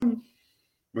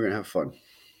We're going to have fun.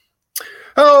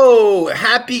 Oh,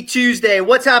 happy Tuesday.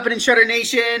 What's happening, Shredder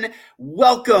Nation?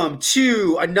 Welcome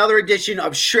to another edition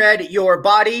of Shred Your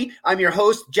Body. I'm your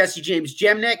host, Jesse James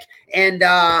Jemnick. And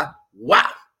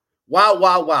wow.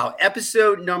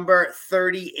 Episode number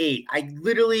 38.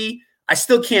 I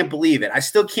still can't believe it. I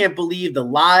still can't believe the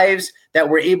lives that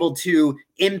we're able to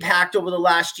impact over the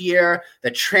last year,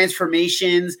 the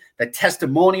transformations, the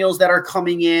testimonials that are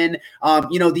coming in.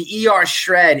 The ER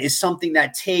Shred is something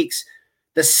that takes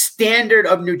the standard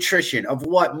of nutrition, of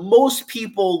what most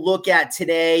people look at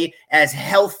today as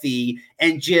healthy,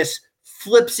 and just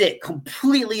flips it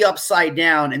completely upside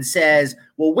down and says,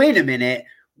 well, wait a minute,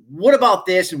 what about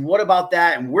this and what about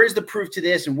that? And where's the proof to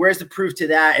this and where's the proof to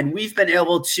that? And we've been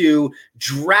able to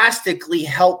drastically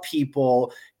help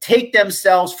people take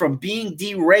themselves from being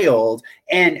derailed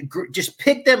and just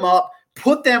pick them up,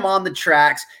 put them on the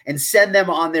tracks, and send them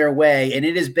on their way. And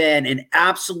it has been an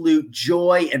absolute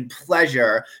joy and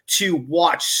pleasure to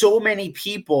watch so many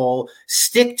people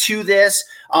stick to this,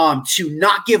 to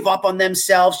not give up on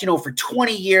themselves. For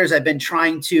 20 years, I've been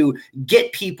trying to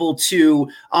get people to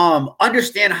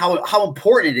understand how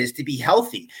important it is to be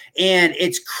healthy. And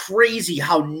it's crazy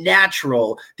how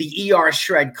natural the ER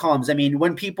Shred comes. I mean,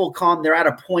 when people come, they're at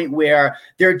a point where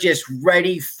they're just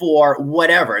ready for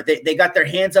whatever. They got their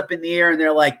hands up in the air and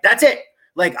they're like, that's it.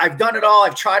 Like, I've done it all.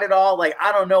 I've tried it all. Like,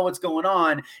 I don't know what's going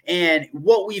on. And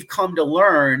what we've come to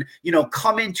learn,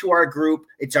 come into our group.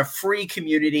 It's a free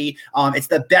community. It's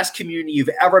the best community you've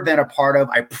ever been a part of.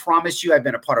 I promise you, I've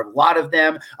been a part of a lot of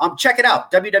them. Check it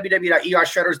out,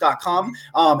 www.ershredders.com.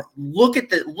 Look at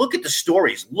the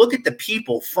stories. Look at the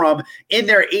people from in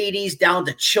their 80s down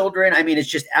to children. I mean, it's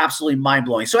just absolutely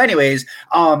mind-blowing. So anyways,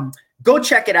 go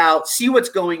check it out, see what's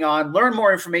going on, learn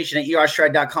more information at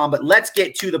ershred.com. But let's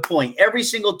get to the point. Every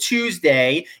single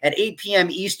Tuesday at 8 p.m.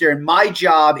 Eastern, my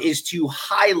job is to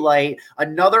highlight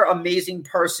another amazing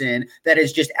person that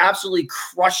is just absolutely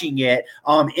crushing it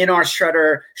in our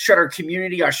Shredder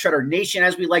community, our Shredder Nation,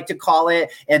 as we like to call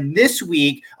it. And this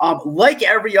week, like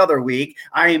every other week,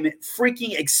 I'm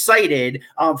freaking excited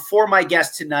for my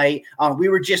guest tonight. We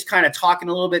were just kind of talking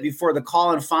a little bit before the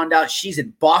call and found out she's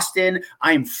in Boston.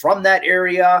 I'm from that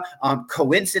area.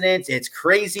 Coincidence? It's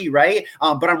crazy, right?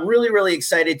 But I'm really, really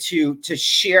excited to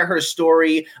share her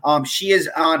story. She is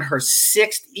on her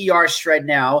 6th ER Shred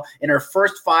now. In her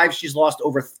first 5, she's lost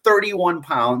over 31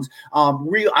 pounds. I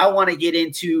want to get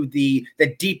into the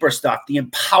deeper stuff, the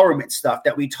empowerment stuff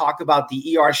that we talk about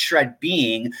the ER Shred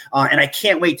being, and I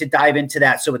can't wait to dive into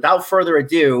that. So without further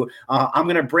ado, I'm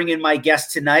going to bring in my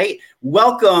guest tonight.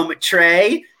 Welcome,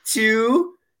 Trey,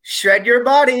 to Shred Your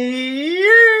Body.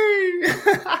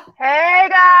 Hey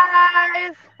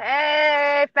guys.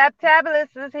 Hey, Fabtabulous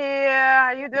is here.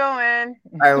 How you doing?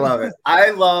 I love it.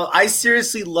 I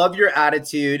seriously love your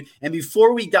attitude. And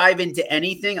before we dive into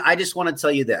anything, I just want to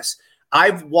tell you this.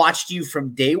 I've watched you from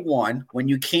day one when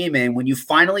you came in, when you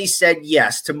finally said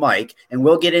yes to Mike, and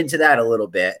we'll get into that a little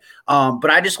bit.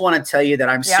 But I just want to tell you that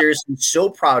I'm seriously so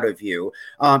proud of you.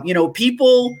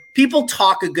 People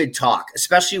talk a good talk,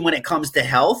 especially when it comes to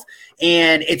health.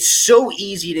 And it's so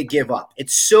easy to give up.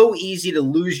 It's so easy to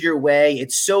lose your way.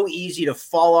 It's so easy to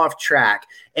fall off track.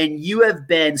 And you have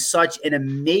been such an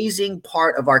amazing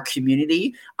part of our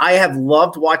community. I have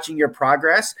loved watching your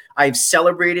progress. I've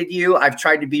celebrated you. I've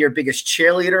tried to be your biggest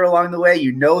cheerleader along the way.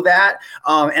 You know that.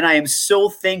 And I am so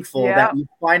thankful that we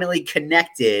finally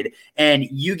connected and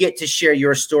you get to share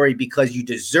your story because you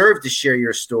deserve to share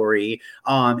your story.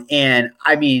 And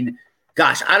I mean,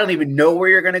 gosh, I don't even know where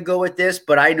you're going to go with this,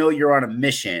 but I know you're on a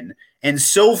mission. And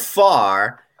so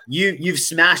far, you've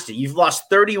smashed it. You've lost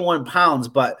 31 pounds,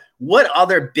 but what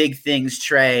other big things,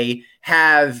 Trey,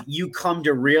 have you come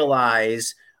to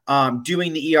realize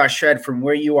doing the ER Shred from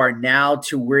where you are now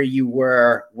to where you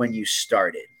were when you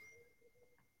started?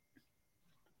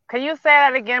 Can you say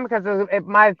that again? Because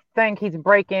my thing keeps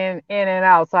breaking in and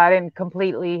out, so I didn't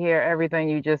completely hear everything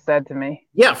you just said to me.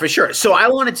 Yeah, for sure. So I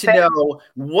wanted to know,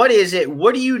 what is it?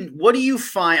 What do you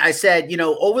find? I said,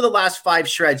 over the last 5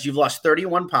 shreds, you've lost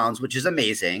 31 pounds, which is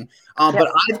amazing.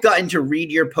 But I've gotten to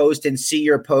read your post and see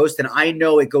your post, and I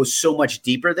know it goes so much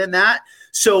deeper than that.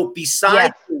 So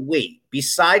besides the weight,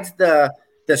 besides the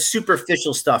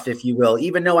superficial stuff, if you will,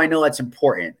 even though I know that's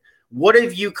important, what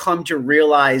have you come to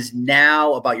realize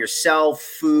now about yourself,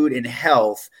 food, and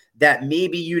health that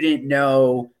maybe you didn't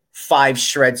know 5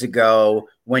 shreds ago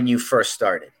when you first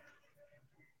started?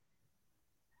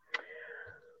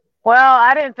 Well,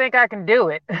 I didn't think I can do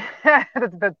it.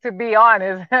 To be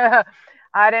honest,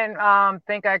 I didn't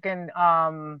think I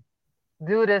can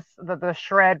do this, the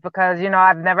shred, because,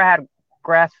 I've never had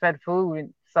grass-fed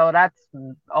food. So that's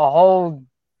a whole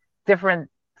different,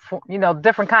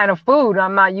 different kind of food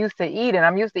I'm not used to eating.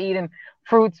 I'm used to eating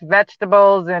fruits,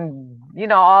 vegetables, and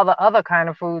all the other kind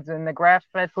of foods, and the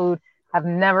grass-fed food I've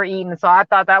never eaten. So I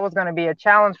thought that was going to be a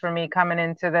challenge for me coming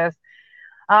into this.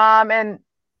 And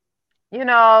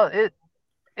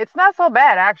it's not so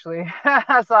bad actually.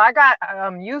 So I got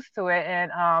used to it,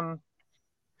 and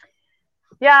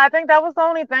yeah, I think that was the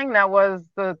only thing that was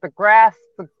the grass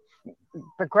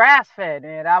fed,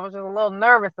 and I was just a little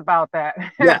nervous about that.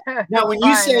 Yeah. Now, when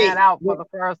you say that out for the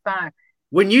first time.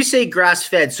 When you say grass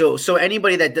fed, so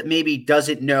anybody that maybe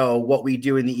doesn't know what we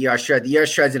do in the Shred, the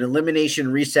Shred is an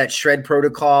elimination reset shred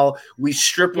protocol. We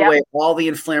strip away all the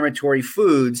inflammatory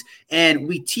foods, and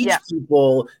we teach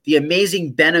people the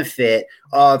amazing benefit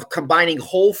of combining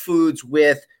whole foods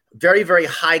with very, very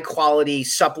high quality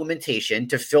supplementation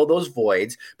to fill those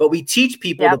voids. But we teach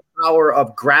people the power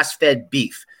of grass fed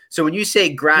beef. So when you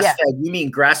say grass fed, you mean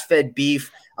grass fed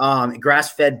beef,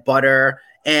 grass fed butter,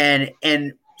 and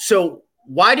so.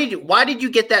 Why did you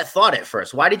get that thought at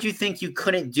first? Why did you think you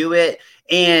couldn't do it?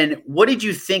 And what did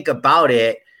you think about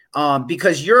it?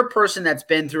 Because you're a person that's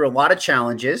been through a lot of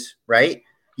challenges, right?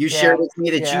 You shared with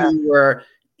me that you were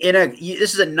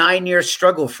this is a 9-year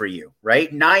struggle for you,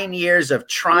 right? 9 years of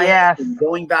trying and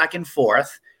going back and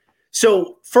forth.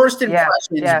 So first impressions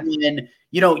when,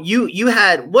 you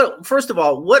had first of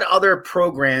all, what other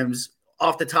programs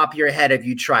off the top of your head have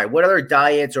you tried? What other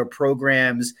diets or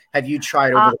programs have you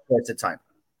tried over the course of time?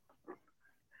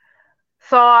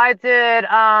 So I did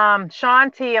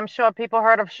Shaun T. I'm sure people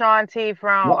heard of Shaun T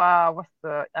from what's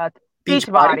the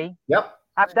Beachbody. Yep.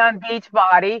 I've done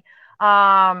Beachbody.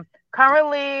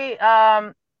 Currently,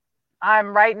 I'm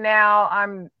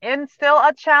in still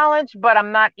a challenge, but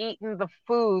I'm not eating the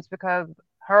foods because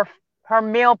her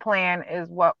meal plan is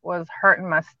what was hurting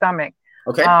my stomach.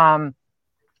 Okay.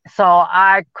 So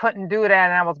I couldn't do that,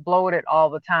 and I was bloated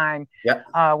all the time.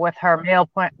 With her meal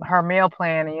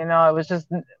plan, it was just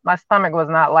my stomach was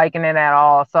not liking it at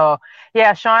all. So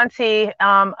yeah, Shaun T.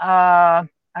 Anita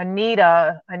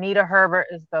Herbert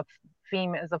is a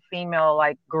female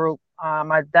like group.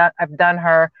 I've done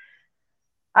her.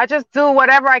 I just do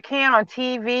whatever I can on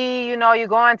TV. You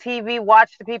go on TV,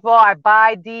 watch the people. I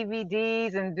buy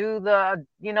DVDs and do the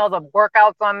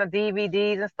workouts on the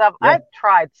DVDs and stuff. I've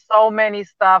tried so many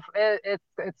stuff.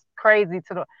 It's crazy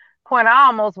to the point I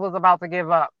almost was about to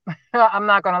give up. I'm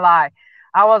not going to lie.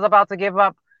 I was about to give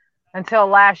up until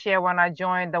last year when I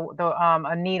joined the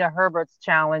Anita Herbert's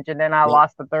challenge, and then I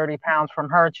lost the 30 pounds from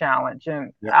her challenge.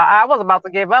 And I was about to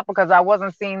give up because I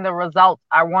wasn't seeing the results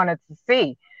I wanted to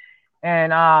see.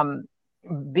 And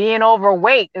being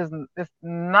overweight is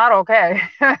not okay.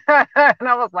 And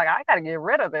I was like, I gotta get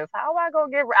rid of this. How am I gonna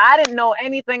get rid? I didn't know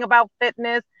anything about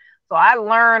fitness, so I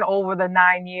learned over the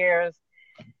 9 years,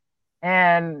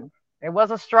 and it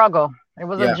was a struggle. It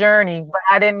was a journey, but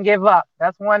I didn't give up.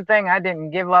 That's one thing, I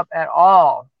didn't give up at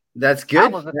all. That's good. I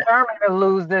was determined to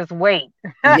lose this weight.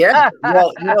 Yeah.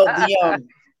 Well,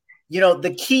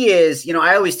 the key is,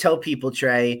 I always tell people,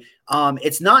 Trey,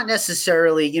 it's not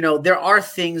necessarily, there are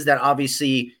things that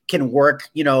obviously can work,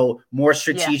 more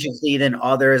strategically than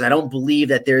others. I don't believe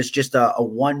that there's just a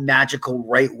one magical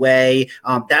right way.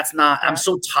 That's not, I'm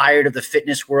so tired of the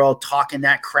fitness world talking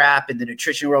that crap and the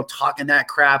nutrition world talking that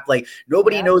crap. Like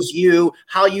nobody knows you,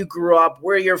 how you grew up,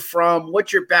 where you're from,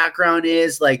 what your background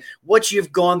is, like what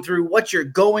you've gone through, what you're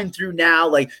going through now.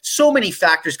 Like so many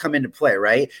factors come into play,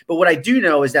 right? But what I do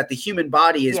know is that the human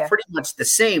body is pretty much the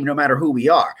same no matter who we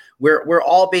are. We're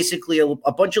all basically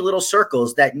a bunch of little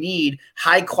circles that need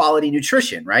high quality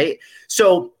nutrition, right?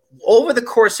 So over the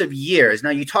course of years,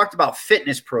 now you talked about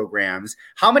fitness programs.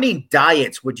 How many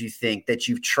diets would you think that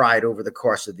you've tried over the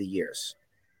course of the years?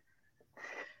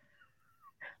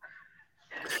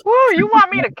 Woo, you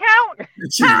want me to count?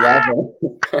 She's laughing.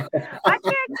 I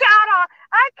can't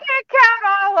count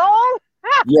all those.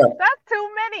 That's too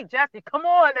many, Jesse. Come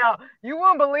on now. You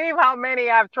won't believe how many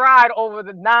I've tried over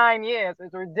the 9 years.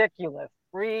 It's ridiculous.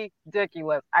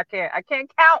 I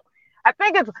can't count. I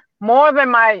think it's more than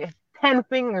my 10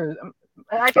 fingers.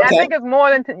 I think it's more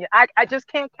than 10. I just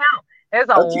can't count. There's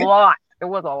a lot. There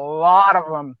was a lot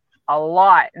of them. A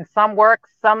lot. And some work,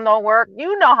 some don't work.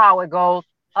 You know how it goes.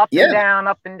 Up and down,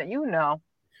 up and down,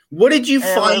 What did you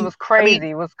find? It was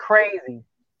crazy. It was crazy.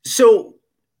 So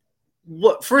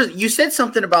what first you said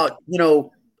something about,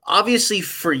 obviously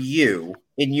for you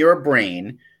in your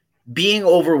brain, being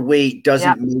overweight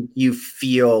doesn't make you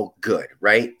feel good,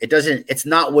 right? It's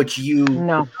not what you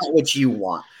want.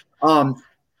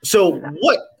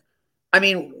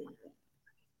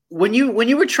 When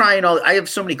you were trying I have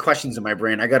so many questions in my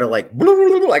brain. I got to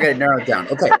narrow it down.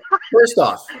 Okay. First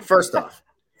off,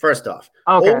 First off,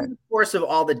 Okay. over the course of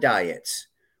all the diets,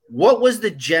 what was the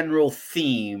general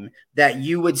theme that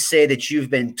you would say that you've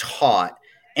been taught?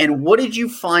 And what did you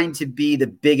find to be the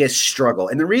biggest struggle?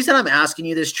 And the reason I'm asking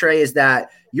you this, Trey, is that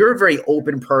you're a very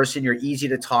open person. You're easy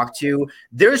to talk to.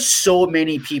 There's so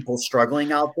many people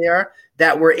struggling out there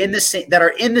that are in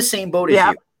the same boat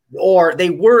as you, or they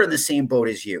were in the same boat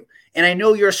as you. And I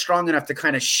know you're strong enough to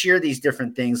kind of share these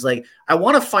different things. Like, I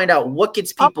want to find out what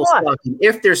gets people stuck. And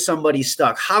if there's somebody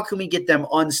stuck, how can we get them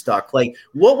unstuck? Like,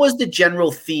 what was the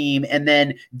general theme? And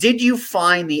then did you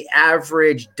find the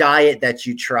average diet that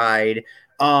you tried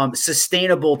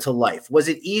sustainable to life? Was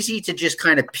it easy to just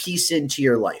kind of piece into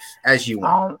your life as you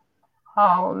went?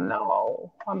 Oh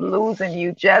no, I'm losing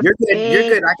you, Jesse. You're good. You're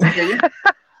good. I can hear you.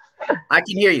 I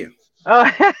can hear you.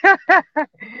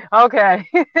 Okay.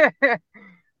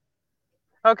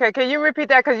 Okay, can you repeat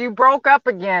that? Because you broke up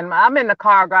again. I'm in the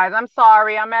car, guys. I'm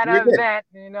sorry. I'm at an event,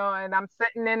 and I'm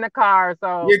sitting in the car,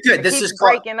 so you're good. This is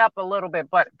breaking up a little bit,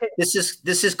 but this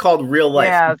is called real life.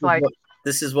 Yeah, it's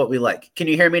this is what we like. Can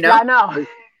you hear me now? Yeah, I know.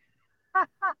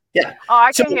 Yeah. Oh,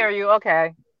 I can hear you.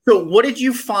 Okay. So what did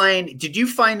you find? Did you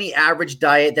find the average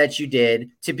diet that you did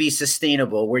to be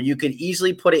sustainable, where you could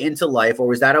easily put it into life, or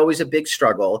was that always a big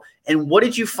struggle? And what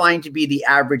did you find to be the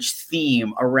average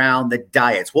theme around the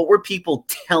diets? What were people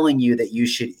telling you that you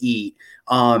should eat?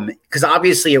 Because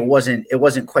obviously it wasn't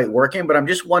quite working, but I'm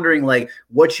just wondering, like,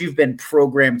 what you've been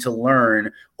programmed to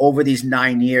learn over these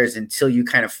 9 years until you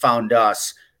kind of found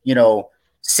us,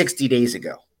 60 days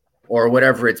ago or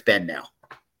whatever it's been now.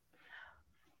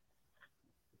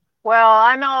 Well,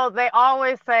 I know they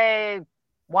always say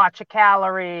watch your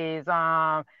calories.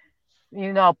 Like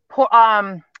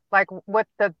with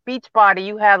the Beachbody,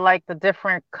 you had like the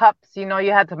different cups. You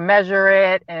had to measure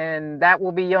it, and that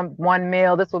will be your one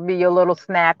meal. This will be your little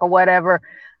snack or whatever.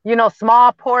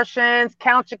 Small portions.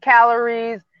 Count your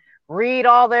calories. Read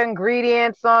all the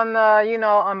ingredients on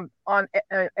the on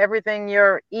everything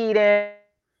you're eating.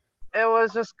 It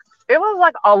was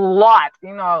like a lot,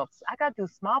 I got to do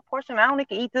small portion. I only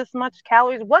can eat this much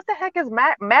calories. What the heck is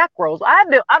macros? I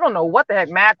don't know what the heck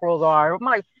macros are. I'm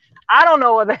like, I don't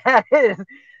know what that is.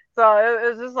 So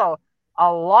it's just a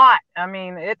lot. I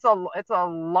mean, it's a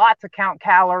lot to count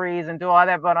calories and do all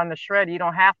that. But on the shred, you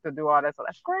don't have to do all that. So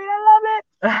that's great. I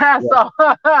love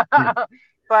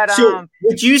it. So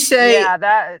would you say?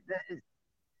 Yeah,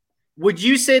 Would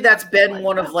you say that's been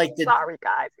one of like the? Sorry,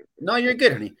 guys. No, you're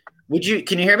good, honey.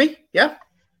 Can you hear me? Yeah.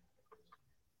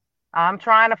 I'm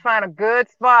trying to find a good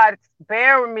spot.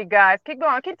 Bear with me, guys. Keep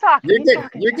going. Keep talking.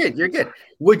 You're good.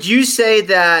 Would you say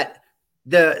that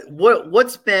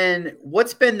what's been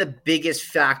the biggest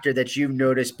factor that you've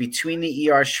noticed between the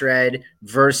ER Shred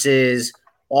versus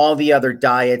all the other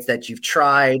diets that you've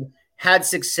tried, had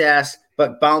success,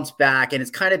 but bounced back? And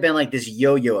it's kind of been like this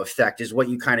yo-yo effect is what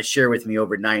you kind of share with me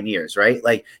over 9 years, right?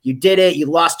 Like you did it, you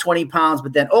lost 20 pounds,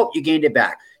 but then, you gained it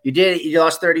back. You did it, you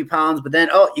lost 30 pounds, but then,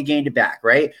 you gained it back,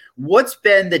 right? What's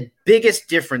been the biggest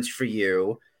difference for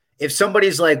you if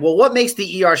somebody's like, well, what makes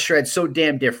the ER Shred so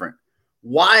damn different?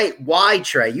 Why,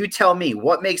 Trey? You tell me,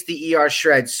 what makes the ER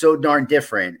Shred so darn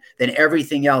different than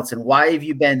everything else? And why have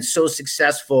you been so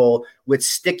successful with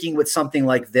sticking with something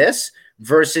like this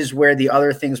versus where the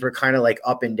other things were kind of like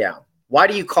up and down? Why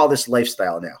do you call this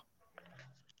lifestyle now?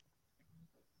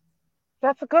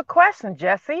 That's a good question,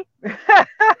 Jesse.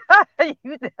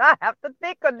 You have to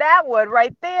think of that one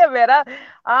right there, man.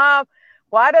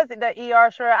 Why does the ER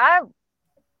Shred?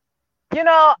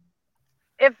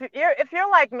 If you're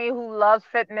like me, who loves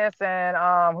fitness and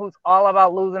who's all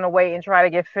about losing the weight and try to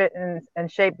get fit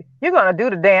and shape, you're gonna do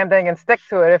the damn thing and stick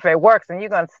to it if it works, and you're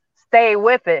gonna stay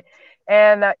with it.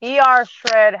 And the ER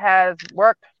Shred has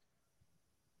worked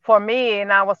for me,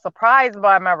 and I was surprised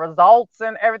by my results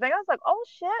and everything. I was like, oh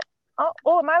shit.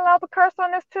 Oh, am I allowed to curse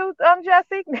on this too,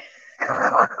 Jesse?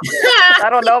 I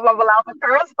don't know if I'm allowed to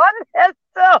curse on this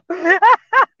too.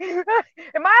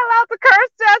 Am I allowed to curse,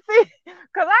 Jesse?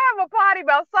 Because I have a potty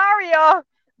mouth. Sorry, y'all.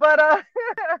 But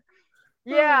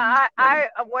yeah, I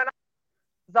when I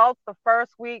results the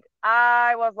first week,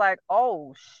 I was like,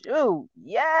 oh shoot,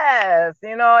 yes,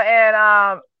 and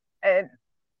I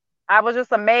was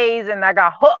just amazed, and I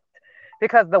got hooked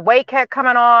because the weight kept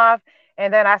coming off.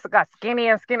 And then I got skinny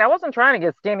and skinny. I wasn't trying to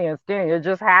get skinny and skinny. It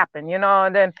just happened,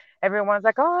 And then everyone's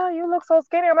like, oh, you look so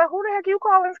skinny. I'm like, who the heck you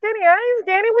calling skinny? I ain't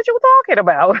skinny. What you talking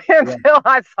about? Until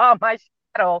I saw my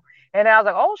shadow. And I was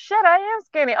like, oh, shit, I am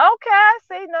skinny. Okay, I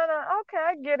see. No. Okay,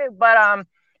 I get it. But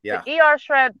the ER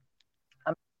Shred,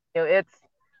 it's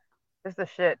the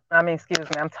shit. I mean, excuse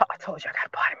me. I told you I got a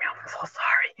potty mouth. I'm so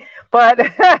sorry. Wait,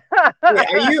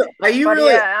 are you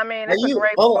really? Yeah, I mean, it's a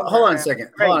great. Hold on a second.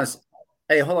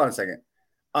 Hey, hold on a second.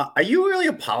 Are you really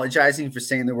apologizing for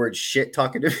saying the word shit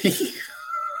talking to me?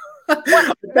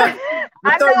 What? I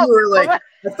I thought know. you were like,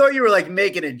 I thought you were like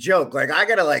making a joke. Like I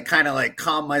gotta like kind of like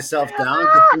calm myself down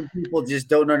because people just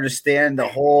don't understand the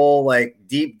whole like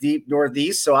deep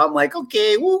Northeast. So I'm like,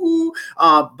 okay, woo.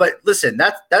 But listen,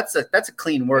 that's a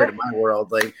clean word in my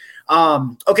world. Like,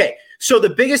 okay. So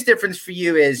the biggest difference for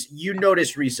you is you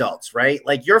notice results, right?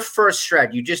 Like your first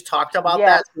shred, you just talked about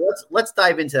Yes. that. So let's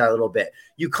dive into that a little bit.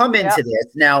 You come into Yep.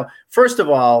 this now. First of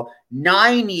all,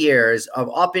 9 years of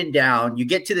up and down. You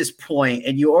get to this point,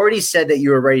 and you already said that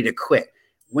you were ready to quit.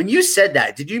 When you said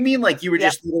that, did you mean like you were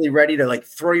Yep. just literally ready to like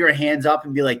throw your hands up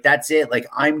and be like, "That's it. Like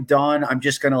I'm done. I'm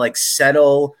just gonna like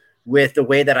settle with the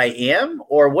way that I am,"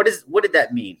 or what did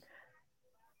that mean?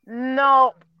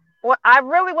 No, well, I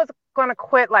really was going to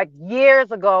quit like years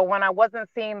ago when I wasn't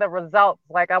seeing the results.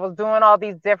 Like I was doing all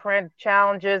these different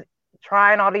challenges,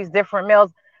 trying all these different meals.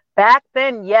 Back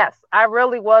then, yes, I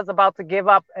really was about to give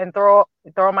up and throw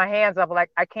my hands up.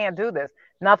 Like I can't do this.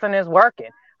 Nothing is working.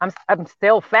 I'm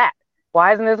still fat.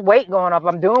 Why isn't this weight going up?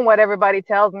 I'm doing what everybody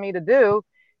tells me to do,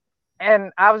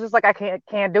 and I was just like, I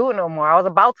can't do it no more. I was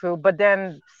about to, but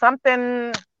then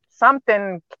something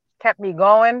kept me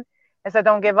going. I said,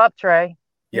 don't give up, Trey.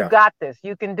 You Yeah. got this.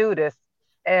 You can do this.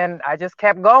 And I just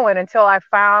kept going until I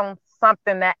found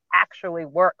something that actually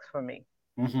works for me.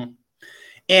 Mm-hmm.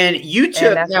 And you And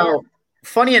took that's it. now.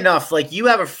 Funny enough, like you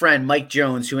have a friend, Mike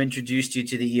Jones, who introduced you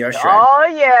to the ER Shred. Oh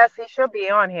yes, he should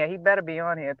be on here. He better be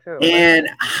on here too. And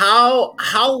how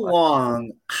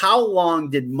long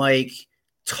did Mike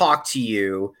talk to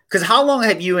you? Because how long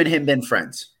have you and him been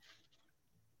friends?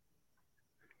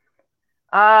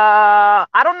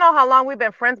 I don't know how long we've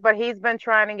been friends, but he's been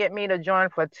trying to get me to join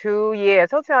for 2 years.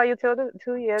 He'll tell you till the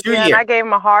 2 years. Two Yeah, and years. I gave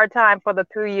him a hard time for the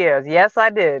 2 years. Yes, I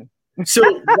did.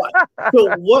 So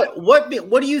what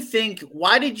do you think?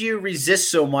 Why did you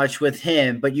resist so much with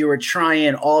him, but you were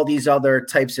trying all these other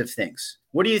types of things?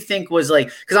 What do you think was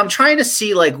like? Because I'm trying to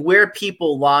see like where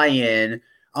people lie in.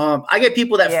 I get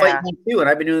people that fight Yeah, me too, and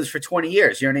I've been doing this for 20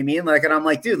 years. You know what I mean? Like, and I'm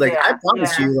like, dude, like I yeah,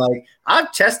 promise yeah, you, like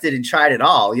I've tested and tried it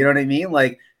all. You know what I mean?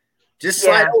 Like, just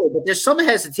slide yeah. over. But there's some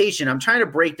hesitation. I'm trying to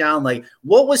break down like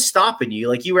what was stopping you.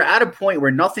 Like you were at a point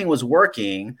where nothing was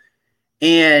working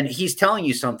and he's telling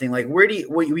you something like were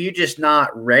you just not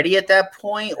ready at that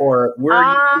point, or where do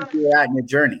you think Um, you're at in your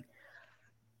journey?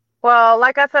 well,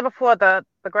 like I said before, the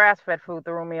grass fed food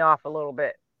threw me off a little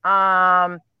bit.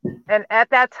 And at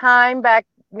that time, back,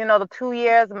 the 2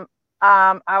 years,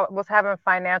 I was having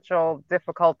financial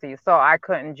difficulties, so I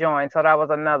couldn't join. So that was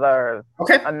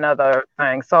Okay. another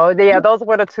thing. So yeah, those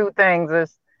were the two things.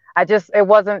 It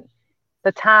wasn't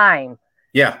the time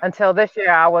Yeah. until this year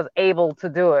I was able to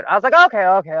do it. I was like, Yeah.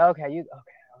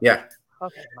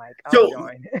 okay, Mike, I'll So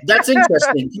join. that's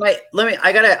interesting. I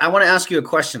want to ask you a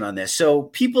question on this. So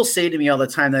people say to me all the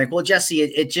time, they're like, well, Jesse,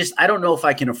 it just, I don't know if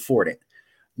I can afford it.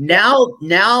 Now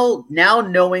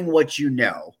knowing what you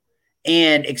know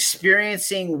and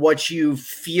experiencing what you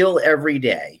feel every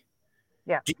day,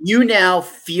 Yeah. do you now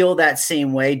feel that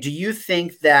same way? Do you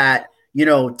think that,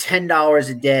 $10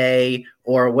 a day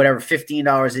or whatever,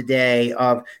 $15 a day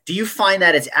do you find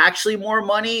that it's actually more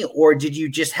money, or did you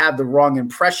just have the wrong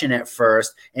impression at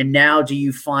first? And now do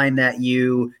you find that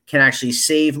you can actually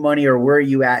save money, or where are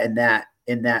you at in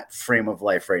that frame of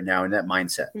life right now, in that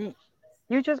mindset?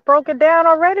 You just broke it down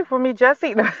already for me, Jesse.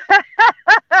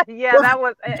 Yeah, Well, that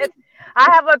was it.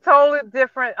 I have a totally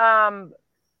different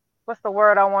what's the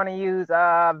word I want to use?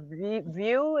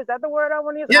 View, is that the word I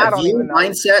want to use? yeah, I don't view, even know.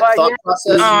 mindset, But thought yeah,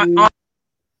 process.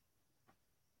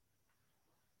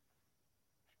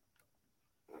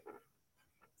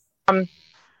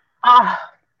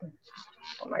 ah,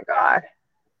 oh my God.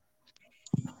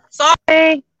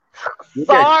 Sorry. You're good.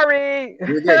 Sorry.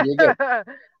 You're good. You're good.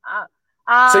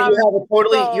 So you um have a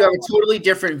so totally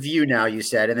different view now, you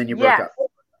said, and then you broke yes. up.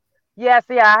 Yes,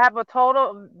 yeah, I have a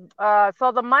total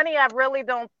so the money I really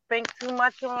don't think too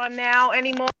much on now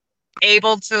anymore.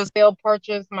 Able to still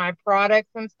purchase my products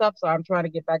and stuff, so I'm trying to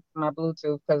get back to my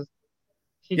Bluetooth because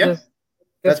she Yeah, just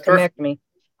that's perfect. disconnect me.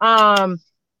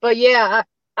 But yeah,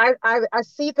 I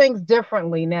see things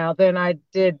differently now than I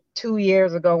did 2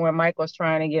 years ago when Mike was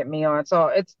trying to get me on. So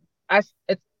it's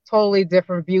totally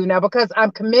different view now because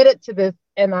I'm committed to this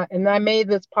and I made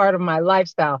this part of my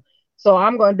lifestyle. So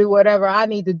I'm going to do whatever I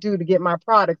need to do to get my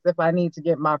products if I need to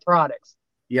get my products.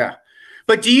 Yeah.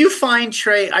 But do you find,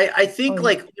 Trey, I think Oh,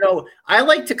 like, I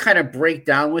like to kind of break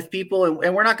down with people,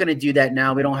 and we're not going to do that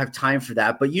now. We don't have time for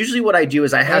that. But usually what I do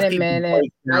is I wait have a people minute.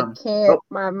 break I down. can't. Oh,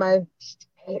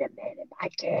 Wait a minute. I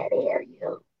can't hear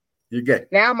you. you're good.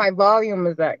 Now my volume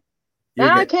is at You're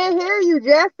I good. can't hear you,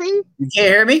 Jesse. You can't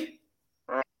hear me?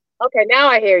 Okay, now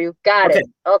I hear you. Got it.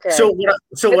 Okay. So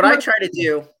what I try to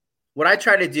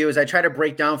do, is I try to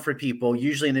break down for people,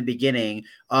 usually in the beginning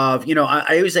of,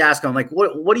 I always ask them, like,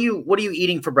 what are you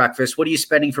eating for breakfast? What are you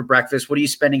spending for breakfast? What are you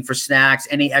spending for snacks?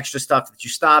 Any extra stuff that you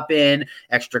stop in,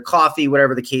 extra coffee,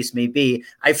 whatever the case may be.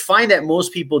 I find that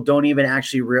most people don't even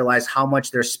actually realize how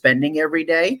much they're spending every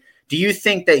day. Do you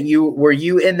think that were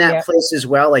you in that place as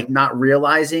well, like not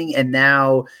realizing, and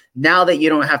now that you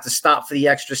don't have to stop for the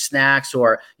extra snacks,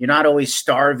 or you're not always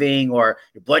starving, or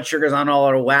your blood sugar's on all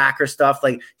out of whack or stuff,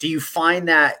 like, do you find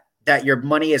that your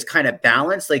money is kind of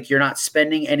balanced? Like, you're not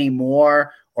spending any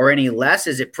more or any less?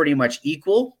 Is it pretty much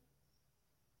equal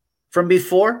from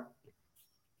before?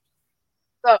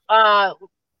 So,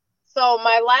 so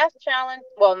my last challenge,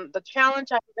 well, the challenge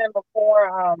I've done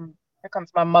before, here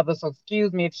comes my mother, so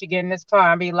excuse me if she get in this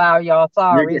car and be loud, y'all.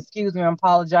 Sorry. Excuse me, I'm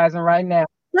apologizing right now.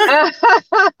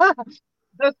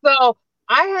 So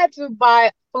I had to buy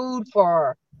food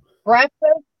for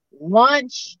breakfast,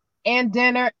 lunch, and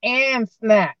dinner, and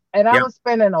snack. And I was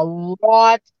spending a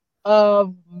lot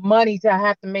of money to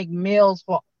have to make meals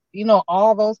for,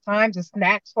 all those times, and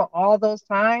snacks for all those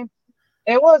times.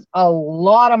 It was a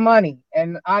lot of money.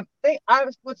 And I think I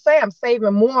would say I'm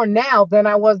saving more now than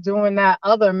I was doing that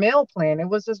other meal plan. It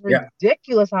was just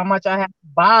ridiculous how much I have to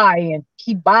buy and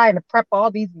keep buying to prep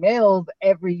all these meals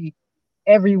every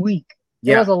week.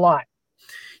 It was a lot.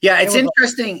 Yeah, it's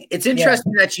interesting. It's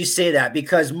interesting that you say that,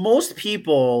 because most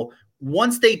people,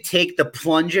 once they take the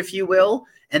plunge, if you will,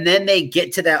 and then they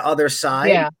get to that other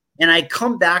side, and I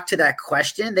come back to that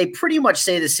question, they pretty much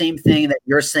say the same thing that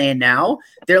you're saying now.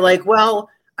 They're like, well,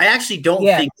 I actually don't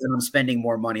think that I'm spending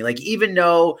more money. Like, even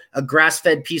though a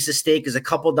grass-fed piece of steak is a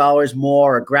couple dollars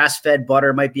more, or grass-fed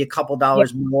butter might be a couple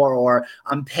dollars more, or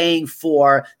I'm paying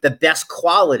for the best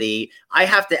quality, I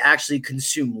have to actually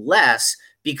consume less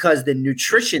because the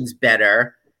nutrition's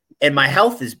better and my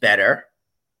health is better,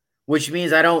 which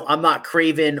means I'm not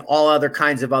craving all other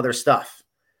kinds of other stuff.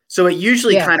 So it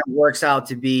usually kind of works out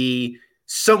to be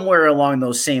somewhere along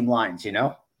those same lines,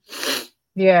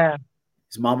 Yeah.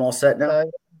 Is Mom all set now?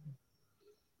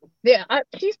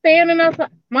 She's standing outside.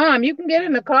 Mom, you can get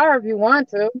in the car if you want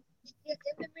to.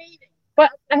 But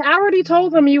I already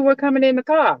told them you were coming in the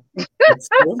car. That's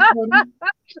so funny.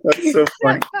 That's so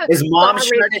funny. Is Mom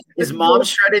shredding? Is Mom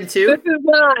shredding too? This is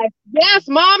live. Yes,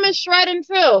 Mom is shredding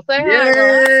too. Say hi.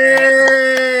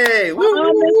 Yay!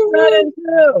 Mom is shredding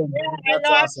too. Yeah, that's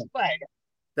awesome.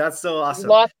 That's so awesome.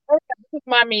 This is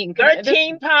my meeting.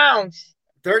 13 pounds.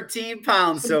 13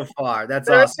 pounds so far. That's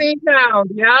 13 awesome. 13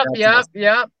 pounds.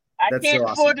 Yep. I can't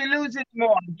afford to lose it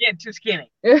more. I'm getting too skinny.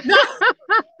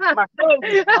 My clothes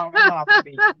are falling off of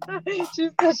me. She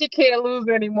said she can't lose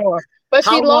anymore. But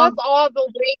she lost all the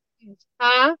weight.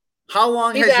 Huh? How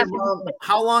long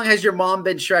has your mom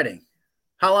been shredding?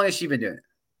 How long has she been doing it?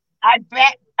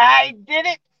 I did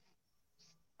it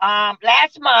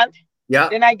last month. Yeah.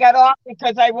 Then I got off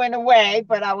because I went away,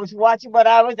 but I was watching what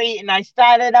I was eating. I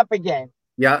started up again.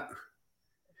 Yeah.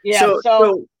 Yeah.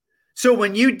 So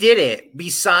when you did it,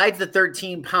 besides the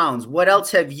 13 pounds, what else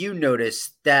have you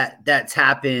noticed that's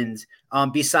happened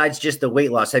besides just the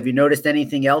weight loss? Have you noticed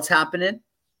anything else happening?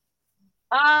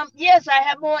 Yes, I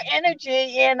have more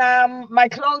energy, and my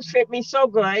clothes fit me so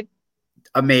good.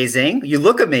 Amazing. You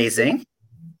look amazing.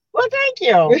 Well, thank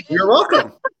you. You're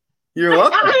welcome. You're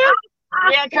welcome.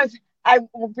 Yeah, because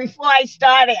before I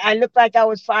started, I looked like I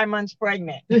was 5 months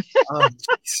pregnant. Oh,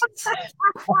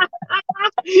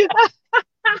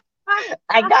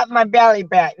 I got my belly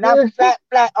back, not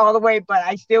flat all the way, but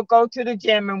I still go to the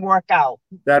gym and work out.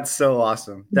 That's so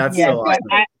awesome. That's so awesome.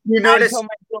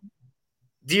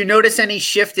 Do you notice any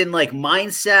shift in like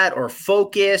mindset or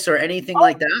focus or anything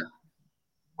like that?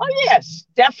 Oh yes,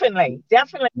 definitely.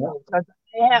 Because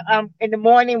I have, in the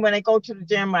morning when I go to the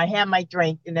gym, I have my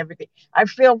drink and everything. I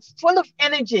feel full of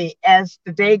energy as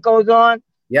the day goes on.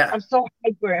 Yeah, I'm so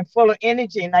hyper and full of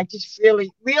energy, and I just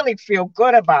really feel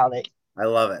good about it. I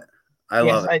love it. I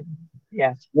love it.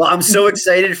 Yes. Well, I'm so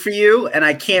excited for you, and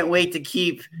I can't wait to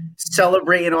keep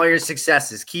celebrating all your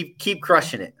successes. Keep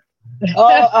crushing it. Oh,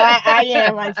 I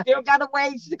am. I still got a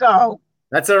ways to go.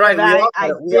 That's all right.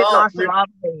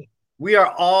 We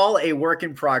are all a work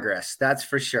in progress. That's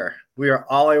for sure. We are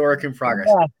all a work in progress.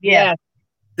 Yeah.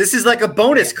 This is like a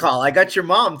bonus call. I got your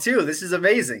mom too. This is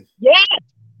amazing. Yes.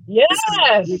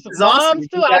 This is awesome. Mom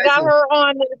too. I got her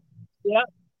on it. Yep.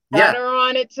 Got her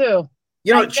on it too.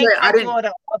 Trey, I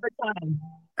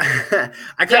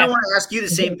I kind of want to ask you the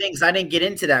same thing because I didn't get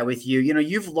into that with you. You know,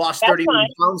 you've lost 31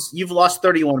 pounds. You've lost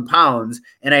 31 pounds,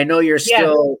 and I know you're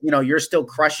still, you know, you're still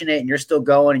crushing it and you're still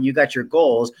going and you got your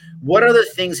goals. What other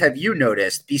things have you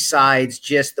noticed besides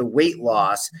just the weight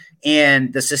loss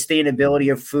and the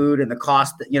sustainability of food and the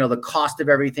cost, you know, the cost of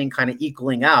everything kind of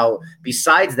equaling out?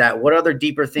 Besides that, what other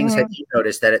deeper things have you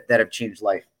noticed that have changed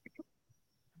life?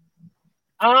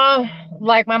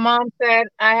 Like my mom said,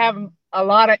 I have a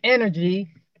lot of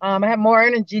energy. I have more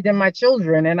energy than my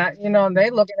children, and they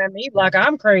looking at me like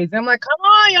I'm crazy. I'm like, come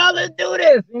on, y'all, let's do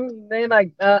this. And they're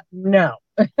like, no.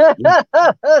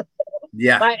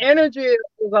 Yeah. My energy is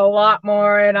a lot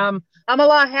more, and I'm a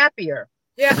lot happier.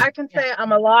 Yeah, I can say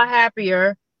I'm a lot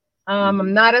happier.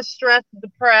 I'm not as stressed,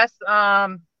 depressed.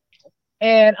 I'm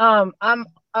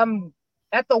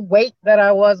at the weight that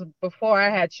I was before I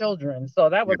had children. So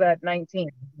that was at 19.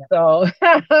 So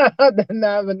I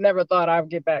never thought I'd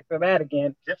get back to that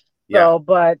again. So,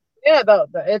 but yeah,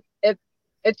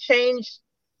 it changed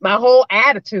my whole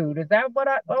attitude. Is that what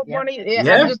I want to?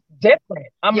 Yeah, I'm just different.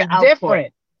 I'm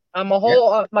different. I'm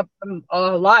I'm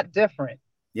a lot different.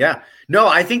 Yeah. No,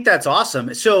 I think that's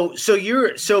awesome. So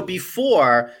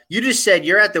before you just said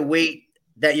you're at the weight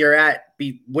that you're at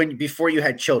before you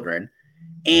had children.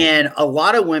 And a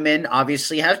lot of women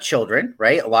obviously have children,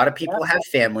 right? A lot of people have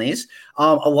families.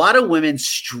 A lot of women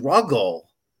struggle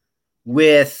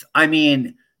with, I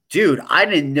mean, dude, I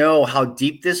didn't know how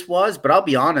deep this was, but I'll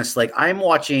be honest, like I'm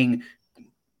watching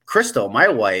Crystal, my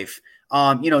wife,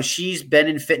 she's been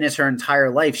in fitness her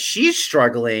entire life. She's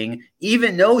struggling,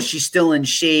 even though she's still in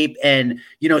shape and,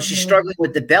 she's struggling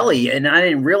with the belly. And I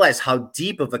didn't realize how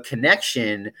deep of a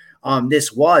connection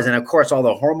this was. And of course, all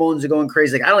the hormones are going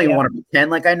crazy. Like, I don't even want to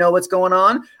pretend like I know what's going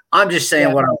on. I'm just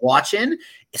saying what I'm watching.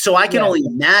 So I can only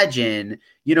imagine,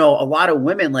 a lot of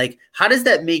women, like, how does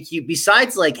that make you,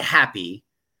 besides like happy,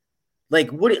 like,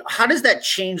 how does that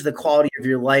change the quality of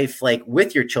your life? Like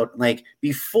with your children, like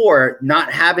before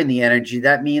not having the energy,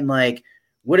 that mean like,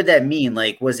 what did that mean?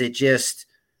 Like, was it just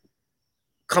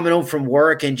coming home from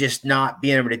work and just not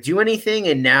being able to do anything?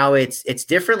 And now it's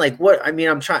different. Like what, I mean,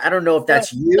 I don't know if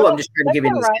that's you. I'm just trying to give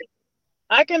you this.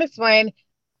 I can explain.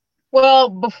 Well,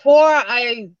 before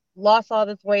I lost all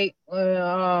this weight, when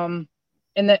I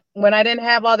didn't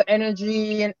have all the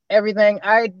energy and everything,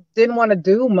 I didn't want to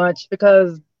do much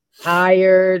because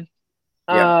tired.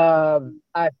 I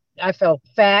felt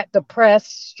fat,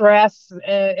 depressed, stressed,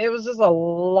 and it was just a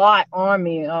lot on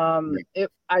me.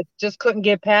 I just couldn't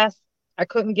get past. I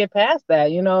couldn't get past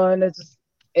that, and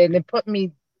it put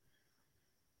me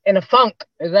in a funk.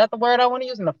 Is that the word I want to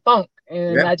use? In a funk,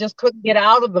 and I just couldn't get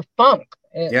out of the funk.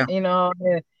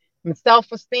 My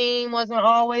self-esteem wasn't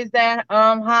always that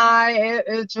high.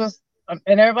 It just.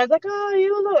 And everybody's like, oh,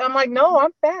 you look. I'm like, no,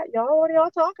 I'm fat, y'all. What are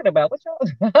y'all talking about? What y'all?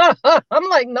 I'm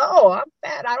like, no, I'm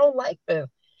fat. I don't like this.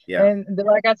 Yeah. And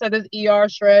like I said, this ER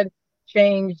shred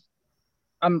changed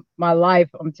my life.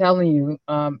 I'm telling you,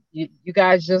 you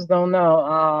guys just don't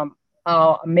know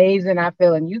how amazing I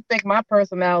feel. And you think my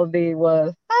personality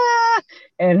was,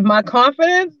 and my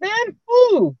confidence then,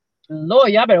 ooh,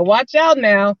 Lord, y'all better watch out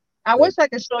now. I wish I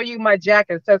could show you my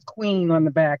jacket. It says Queen on the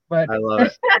back, but I love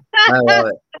it. I love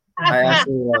it. I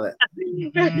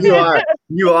absolutely love it.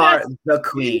 You are the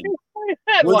queen.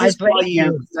 We'll just call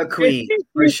you the queen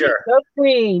for sure. The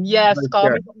queen, yes,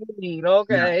 call me the queen.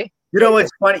 Okay. Yeah. You know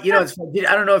what's funny? It's funny.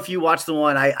 I don't know if you watched the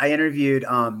one I interviewed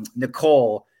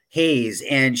Nicole Hayes,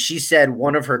 and she said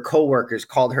one of her coworkers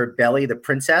called her Belly the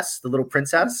princess, the little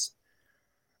princess.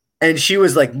 And she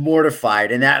was like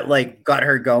mortified, and that like got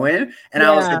her going. And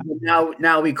I was like, well,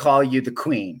 now we call you the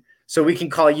queen. So we can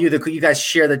call you you guys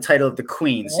share the title of the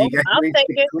queen. So you guys I'll take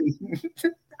it.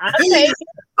 I'll take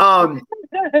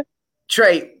it.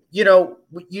 Trey,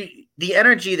 the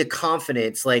energy, the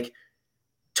confidence, like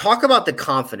talk about the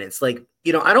confidence. Like,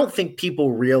 I don't think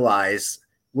people realize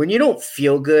when you don't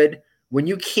feel good, when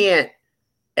you can't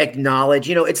acknowledge,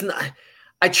 it's not.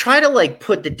 I try to like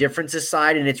put the difference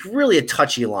aside, and it's really a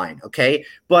touchy line. Okay.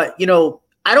 But,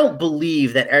 I don't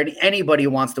believe that anybody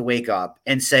wants to wake up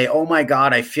and say, oh my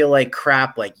God, I feel like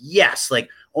crap. Like, yes. Like,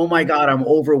 oh my God, I'm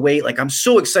overweight. Like, I'm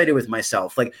so excited with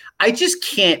myself. Like, I just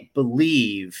can't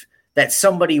believe that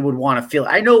somebody would want to feel.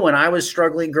 I know when I was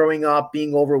struggling growing up,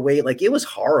 being overweight, like it was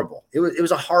horrible. It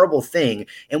was a horrible thing.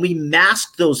 And we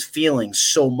masked those feelings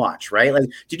so much, right? Like,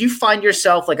 did you find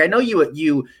yourself, like, I know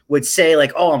you would say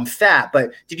like, oh, I'm fat,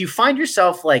 but did you find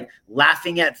yourself like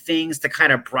laughing at things to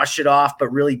kind of brush it off, but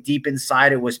really deep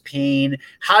inside it was pain?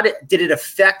 How did it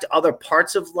affect other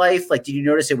parts of life? Like, did you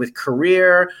notice it with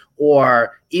career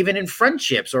or even in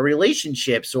friendships or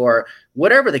relationships or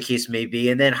whatever the case may be?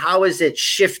 And then how has it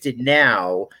shifted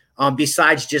now,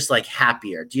 besides just like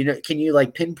happier? Can you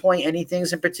like pinpoint any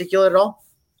things in particular at all?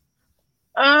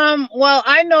 Well,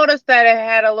 I noticed that it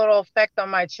had a little effect on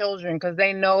my children because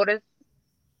they noticed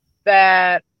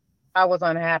that I was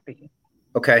unhappy.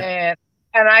 Okay.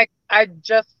 And I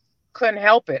just couldn't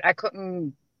help it. I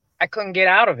couldn't get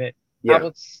out of it. Yeah. I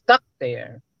was stuck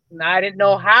there. And I didn't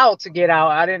know how to get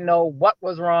out. I didn't know what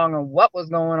was wrong and what was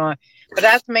going on. But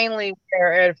that's mainly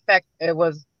where it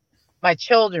was my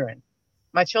children.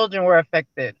 My children were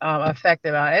affected by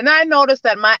it. And I noticed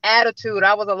that my attitude,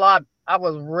 I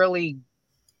was really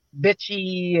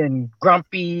bitchy and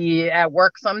grumpy at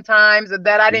work sometimes, and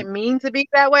that I didn't mean to be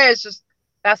that way. It's just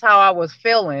that's how I was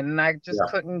feeling, and I just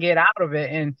couldn't get out of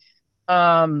it. And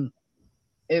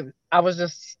I was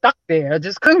just stuck there. I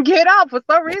just couldn't get out for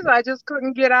some reason. I just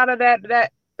couldn't get out of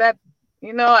that. I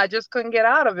just couldn't get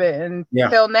out of it. And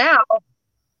until now,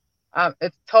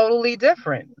 it's totally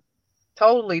different.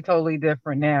 Totally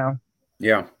different now.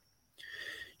 Yeah.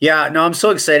 Yeah. No, I'm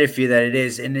so excited for you that it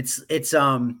is, and it's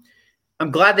I'm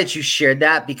glad that you shared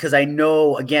that because I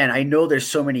know there's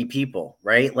so many people,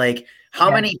 right? Like how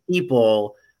many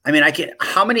people,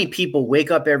 how many people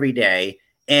wake up every day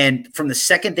and from the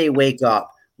second they wake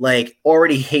up, like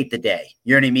already hate the day.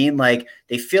 You know what I mean? Like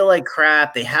they feel like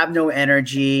crap. They have no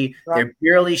energy. Right. They're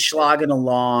barely slogging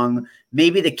along.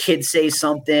 Maybe the kids say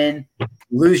something,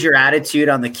 lose your attitude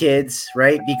on the kids,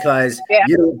 right? Because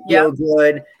you don't feel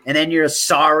good. And then you're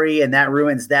sorry and that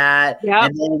ruins that. Yep.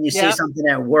 And then you say something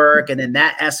at work and then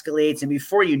that escalates. And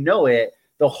before you know it,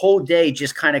 the whole day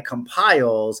just kind of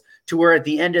compiles to where at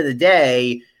the end of the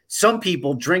day, some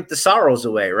people drink the sorrows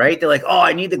away, right? They're like, oh,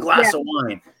 I need the glass of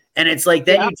wine. And it's like,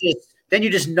 then you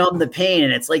just numb the pain.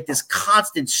 And it's like this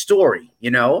constant story,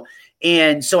 you know?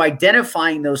 And so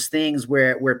identifying those things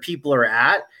where people are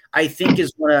at, I think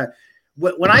is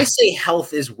when I say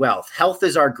health is wealth, health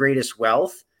is our greatest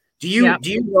wealth. Do you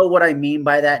know what I mean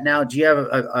by that now? Do you have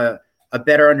a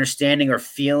better understanding or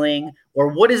feeling, or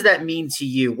what does that mean to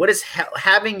you? What is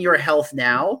having your health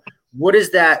now? What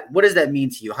does that mean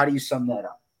to you? How do you sum that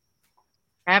up?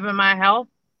 Having my health?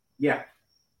 Yeah.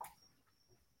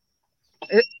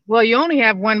 Well, you only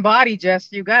have one body,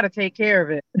 Jess. You got to take care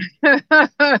of it.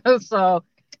 So,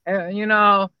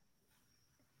 I'm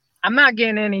not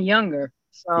getting any younger.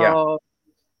 So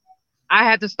I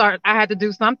had to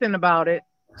do something about it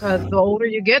because the older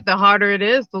you get, the harder it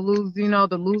is to lose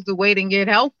the weight and get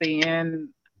healthy. And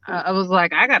I was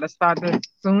like, I got to start this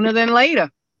sooner than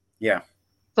later. Yeah.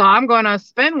 So I'm going to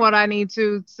spend what I need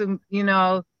to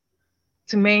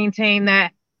maintain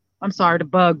that. I'm sorry, the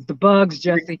bugs,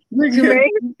 Jesse. To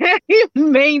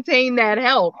maintain that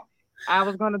health. I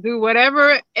was going to do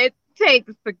whatever it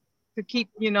takes to keep,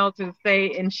 to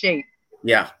stay in shape.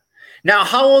 Yeah. Now,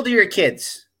 how old are your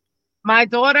kids? My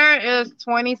daughter is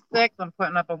 26. I'm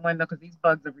putting up a window because these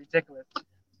bugs are ridiculous.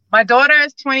 My daughter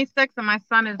is 26 and my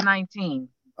son is 19.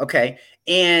 Okay.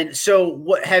 And so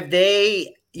what have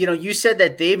they, you said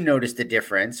that they've noticed a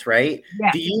difference, right?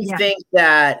 Yeah.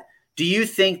 Do you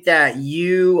think that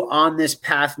you on this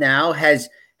path now has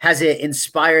it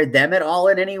inspired them at all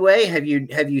in any way? Have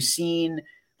you seen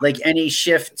like any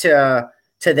shift to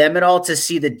them at all to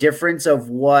see the difference of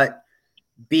what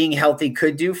being healthy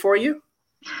could do for you?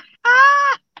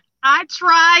 I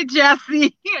tried,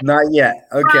 Jesse. Not yet.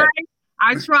 Okay.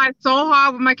 I tried so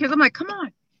hard with my kids. I'm like, come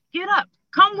on, get up,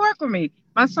 come work with me.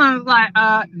 My son's like,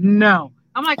 no.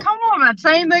 I'm like, come on,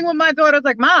 same thing with my daughter. It's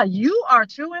like, Ma, you are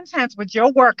too intense with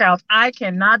your workouts. I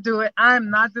cannot do it. I'm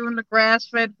not doing the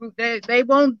grass-fed food. They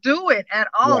won't do it at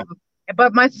all. Yeah.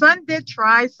 But my son did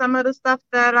try some of the stuff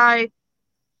that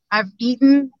I've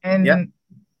eaten, and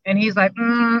he's like,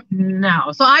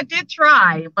 no. So I did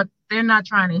try, but they're not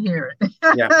trying to hear it.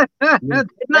 Yeah. They're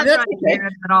not trying to hear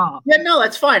it at all. Yeah, no,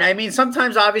 that's fine. I mean,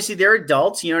 sometimes obviously they're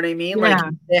adults, you know what I mean? Yeah. Like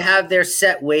they have their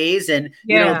set ways and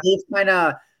they've kind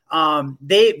of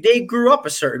they grew up a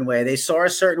certain way. They saw a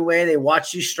certain way. They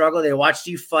watched you struggle. They watched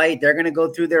you fight. They're going to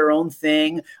go through their own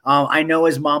thing. I know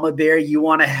as Mama Bear, you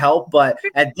want to help, but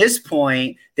at this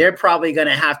point, they're probably going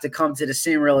to have to come to the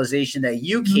same realization that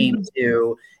you came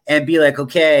to and be like,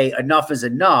 okay, enough is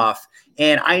enough.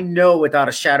 And I know without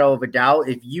a shadow of a doubt,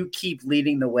 if you keep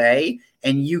leading the way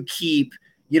and you keep,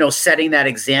 setting that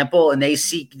example and they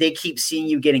keep seeing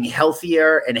you getting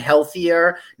healthier and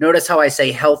healthier. Notice how I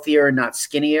say healthier and not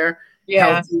skinnier,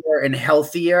 healthier and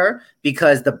healthier,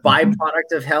 because the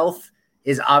byproduct of health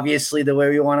is obviously the way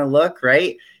we want to look.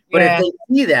 Right. But if they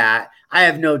see that, I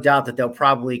have no doubt that they'll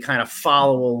probably kind of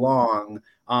follow along,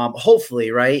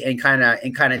 hopefully. Right. And kind of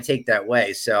take that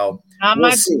way. So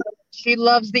we'll see. She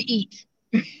loves to eat.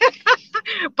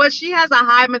 But she has a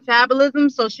high metabolism,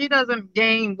 so she doesn't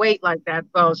gain weight like that.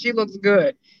 So she looks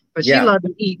good. But she loves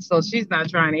to eat, so she's not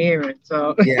trying to hear it.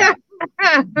 So yeah.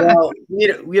 Well,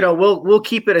 we'll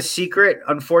keep it a secret.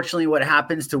 Unfortunately, what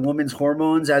happens to women's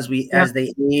hormones as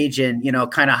they age, and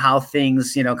kind of how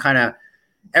things, kind of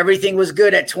everything was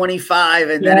good at 25,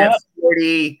 and then at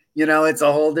 40, it's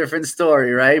a whole different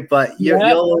story, right? But you'll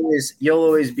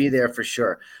always be there for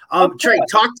sure. Trey,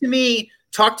 talk to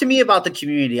me about the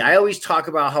community. I always talk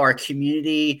about how our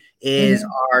community is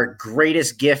our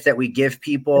greatest gift that we give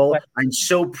people. I'm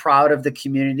so proud of the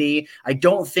community. I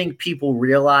don't think people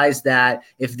realize that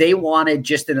if they wanted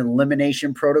just an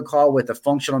elimination protocol with a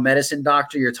functional medicine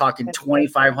doctor, you're talking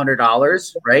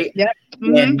 $2,500, right? Yeah.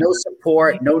 And no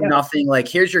support, no nothing. Like,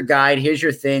 here's your guide, here's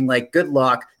your thing. Like, good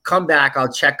luck. Come back.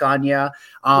 I'll check on you.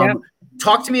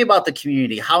 Talk to me about the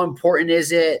community. How important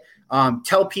is it?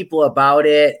 Tell people about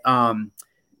it.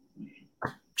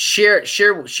 Share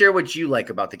what you like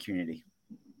about the community.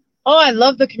 Oh, I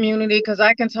love the community because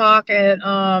I can talk and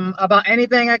about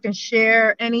anything. I can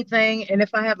share anything, and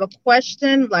if I have a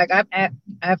question, like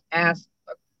I've asked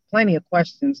plenty of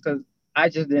questions because I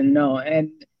just didn't know,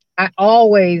 and I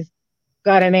always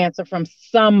got an answer from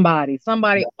somebody.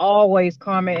 Somebody always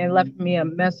commented and left me a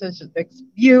message.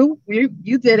 You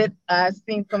did it. I've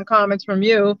seen some comments from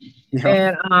you,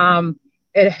 and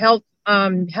it helped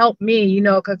me,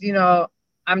 because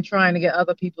I'm trying to get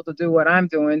other people to do what I'm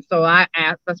doing. So I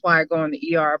ask. That's why I go on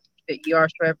the ER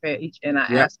Shred page, and I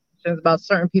ask questions about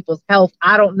certain people's health.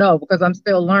 I don't know because I'm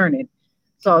still learning.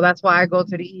 So that's why I go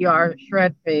to the ER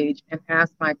Shred page and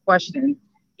ask my questions.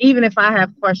 Even if I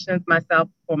have questions myself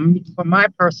for my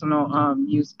personal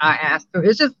use, I ask. So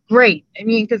it's just great. I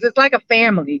mean, because it's like a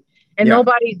family, and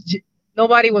nobody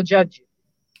will judge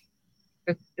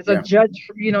you. It's a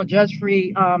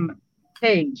judge-free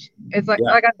page. It's like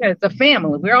I said, it's a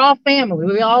family. We're all family.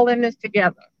 We're all in this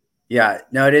together. Yeah,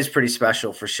 no, it is pretty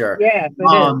special for sure. Yeah, it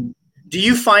is. Do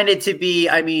you find it to be?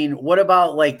 I mean, what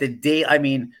about like the day? I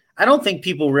mean, I don't think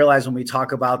people realize when we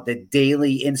talk about the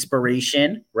daily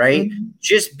inspiration, right? Mm-hmm.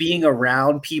 Just being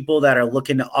around people that are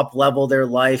looking to up-level their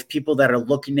life, people that are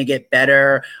looking to get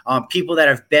better, people that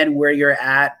have been where you're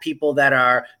at, people that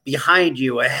are behind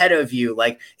you, ahead of you.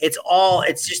 Like it's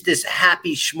just this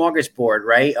happy smorgasbord,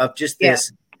 right? Of just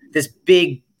this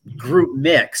big group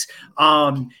mix.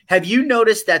 Have you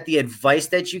noticed that the advice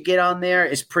that you get on there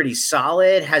is pretty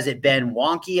solid? Has it been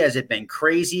wonky? Has it been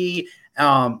crazy?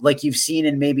 Like you've seen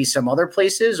in maybe some other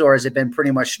places, or has it been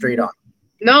pretty much straight on?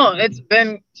 No, it's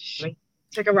been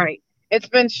take a right. It's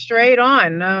been straight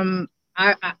on.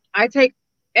 I take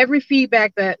every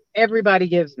feedback that everybody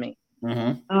gives me.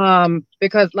 Mm-hmm.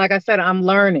 Because like I said, I'm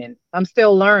learning. I'm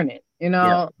still learning,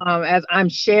 as I'm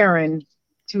sharing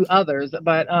to others,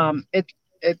 but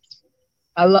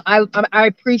I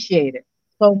appreciate it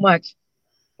so much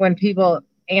when people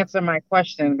answer my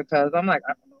question, because I'm like,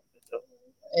 I don't know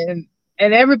what to do.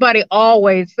 And everybody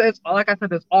always says, like I said,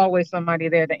 there's always somebody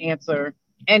there to answer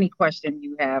any question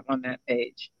you have on that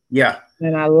page. Yeah.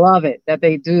 And I love it that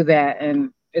they do that.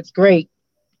 And it's great.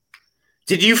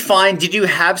 Did you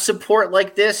have support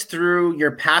like this through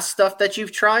your past stuff that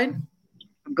you've tried?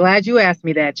 I'm glad you asked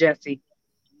me that, Jesse.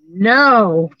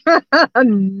 No,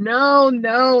 no,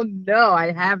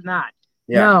 I have not.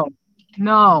 Yeah.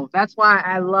 No. That's why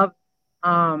I love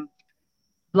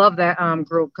that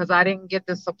group, because I didn't get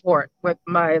the support with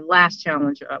my last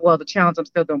challenge. Well, the challenge I'm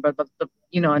still doing, but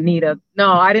Anita.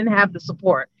 No, I didn't have the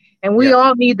support, and we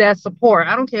all need that support.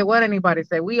 I don't care what anybody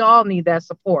say. We all need that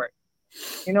support.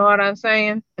 You know what I'm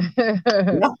saying? Yeah,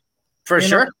 for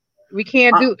sure. We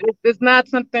can't do it. It's not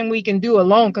something we can do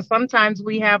alone, because sometimes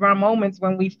we have our moments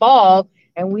when we fall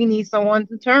and we need someone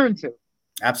to turn to.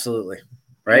 Absolutely.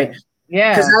 Right.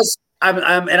 Yeah. Because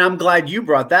I'm glad you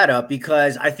brought that up,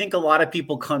 because I think a lot of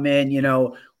people come in,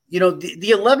 the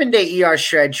 11-day ER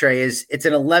Shred, Trey, it's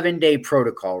an 11-day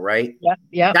protocol, right?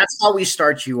 Yeah. That's how we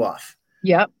start you off.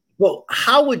 Yep. Well,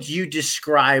 how would you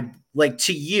describe, like,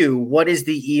 to you, what is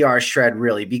the ER Shred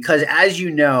really? Because as you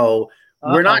know,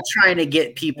 we're not trying to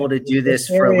get people to do this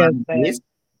for 11 days.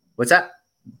 What's that?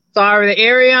 Sorry, the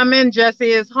area I'm in, Jesse,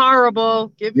 is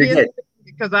horrible.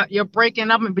 Because you're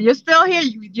breaking up, but you're still here.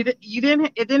 You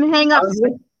didn't. It didn't hang up.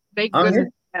 Thank goodness.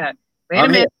 Wait a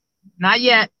minute. Not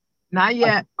yet.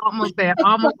 Almost there.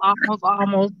 Almost.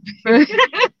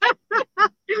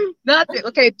 Nothing.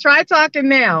 Okay, try talking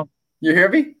now. You hear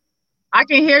me? I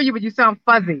can hear you, but you sound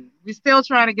fuzzy. We're still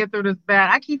trying to get through this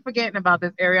bad. I keep forgetting about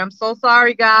this area. I'm so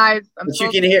sorry, guys. But you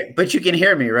can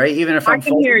hear me, right? Even if I I'm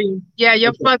can fuzzy. hear you. Yeah,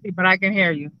 you're fuzzy, but I can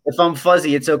hear you. If I'm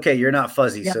fuzzy, it's okay. You're not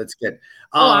fuzzy, so it's good.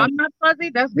 I'm not fuzzy.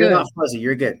 That's good. You're not fuzzy.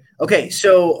 You're good. Okay,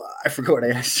 so I forgot what I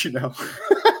asked you now.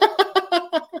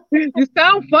 You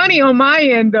sound funny on my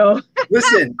end, though.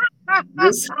 Listen.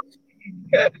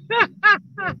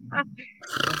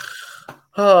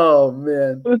 Oh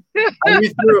man.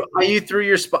 Are you through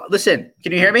your spot? Listen,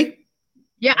 can you hear me?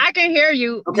 Yeah, I can hear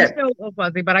you. Okay. You're still a little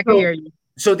fuzzy, but I can hear you.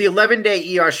 So the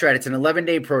 11-day ER shred, it's an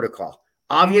 11-day protocol.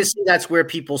 Obviously, that's where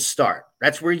people start.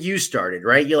 That's where you started,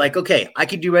 right? You're like, okay, I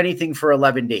can do anything for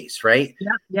 11 days, right?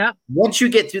 Yeah. Once you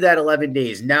get through that 11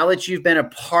 days, now that you've been a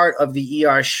part of the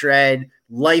ER shred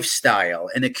lifestyle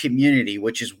and the community,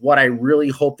 which is what I really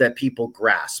hope that people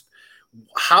grasp,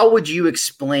 how would you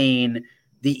explain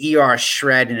the ER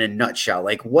shred in a nutshell?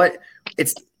 Like what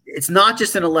it's not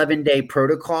just an 11-day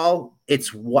protocol.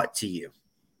 It's what to you?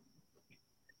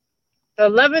 The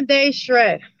 11-day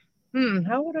shred.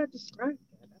 How would I describe that?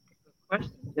 That's a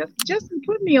good question. Just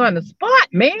put me on the spot,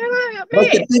 man.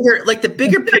 Like the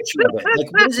bigger picture of it.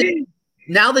 Like what is it?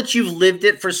 Now that you've lived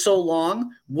it for so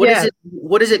long, what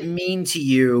does it mean to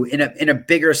you in a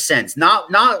bigger sense?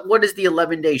 Not what is the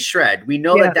 11-day shred? We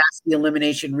know that that's the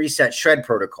elimination reset shred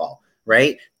protocol,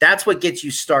 right? That's what gets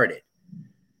you started.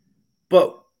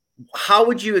 But how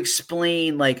would you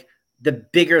explain like the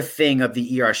bigger thing of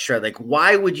the ER shred? Like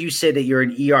why would you say that you're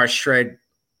an ER shred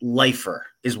lifer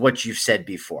is what you've said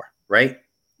before, right?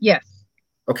 Yes.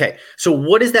 Okay. So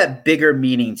what is that bigger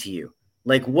meaning to you?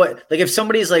 Like what, like if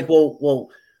somebody's like, well,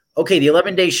 okay, the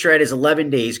 11-day shred is 11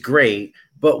 days. Great.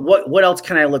 But what else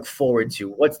can I look forward to?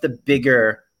 What's the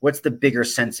bigger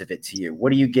sense of it to you?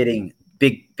 What are you getting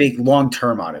big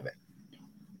long-term out of it?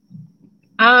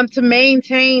 To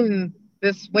maintain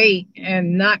this weight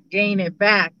and not gain it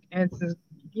back and to,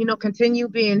 continue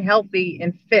being healthy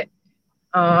and fit.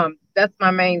 That's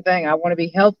my main thing. I want to be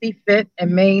healthy, fit,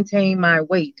 and maintain my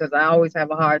weight because I always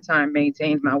have a hard time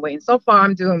maintaining my weight. And so far,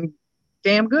 I'm doing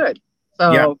damn good.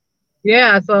 So,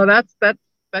 so that's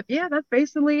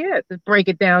basically it. To break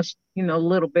it down, a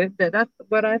little bit. That's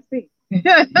what I see.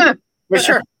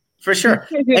 For sure.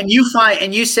 And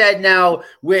you said now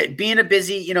with being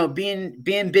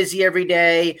being busy every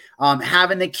day,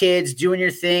 having the kids, doing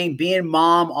your thing, being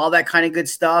mom, all that kind of good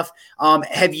stuff.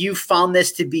 Have you found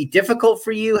this to be difficult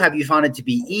for you? Have you found it to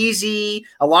be easy?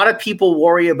 A lot of people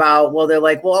worry about, they're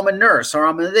like, I'm a nurse or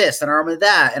I'm a this and I'm a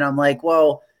that. And I'm like,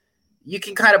 you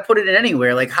can kind of put it in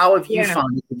anywhere. Like, how have you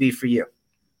found it to be for you?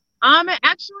 It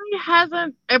actually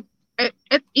hasn't.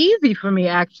 It's easy for me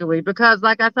actually because,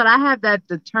 like I said, I have that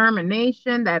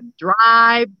determination, that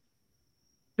drive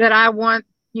that I want.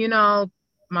 Mom, you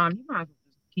might as well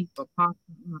just keep a pop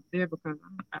up there because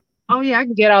I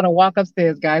can get out and walk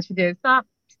upstairs, guys. Forget stop.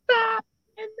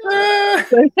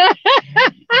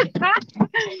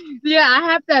 Yeah, I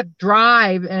have that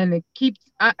drive, and it keeps.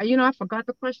 I forgot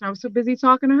the question. I was so busy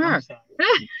talking to her.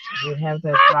 You have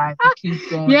that drive to keep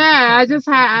going. I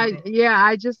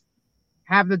just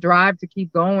have the drive to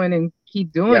keep going and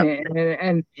keep doing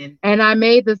it. And I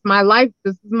made this my life.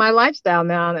 This is my lifestyle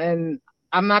now, and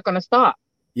I'm not going to stop.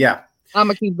 Yeah. I'm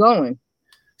going to keep going.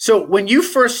 So when you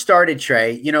first started,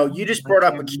 Trey, you just brought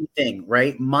up a key thing,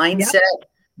 right? Mindset. Yep.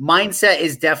 Mindset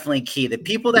is definitely key. The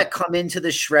people that come into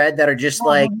the shred that are just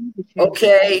like,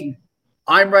 okay,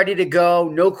 I'm ready to go.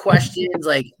 No questions.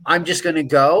 Like, I'm just going to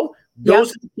go.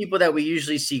 Those are the people that we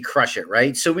usually see crush it,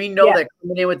 right? So we know that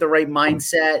coming in with the right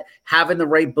mindset, having the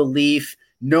right belief,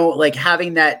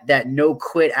 having that no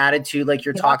quit attitude, like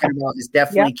you're talking about, is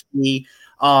definitely key.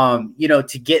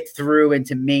 To get through and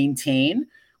to maintain.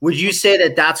 Would you say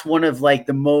that that's one of like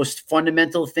the most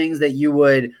fundamental things that you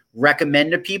would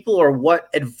recommend to people, or what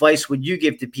advice would you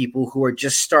give to people who are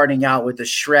just starting out with the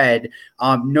shred,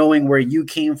 knowing where you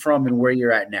came from and where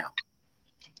you're at now?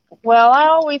 Well, I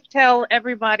always tell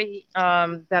everybody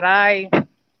that I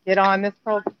get on this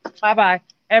program. Bye-bye.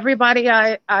 Everybody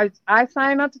I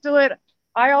sign up to do it,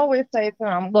 I always say to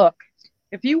them, look,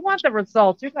 if you want the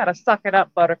results, you got to suck it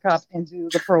up, Buttercup, and do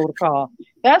the protocol.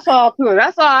 That's all too.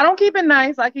 That's all. I don't keep it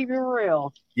nice. I keep it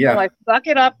real. Yeah. So like, suck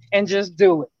it up and just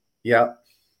do it. Yeah.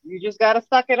 You just got to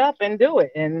suck it up and do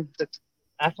it. And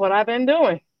that's what I've been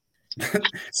doing.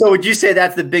 So would you say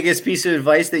that's the biggest piece of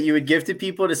advice that you would give to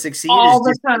people to succeed? All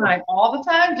the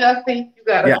time, Justin. You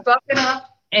got to suck it up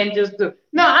and just do it.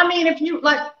 No, I mean, if you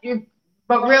want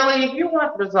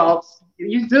results,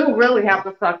 you do really have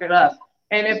to suck it up.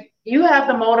 And if you have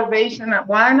the motivation,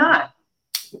 why not?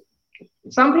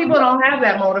 Some people don't have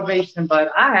that motivation,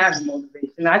 but I have the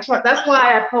motivation. That's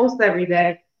why I post every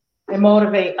day and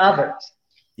motivate others.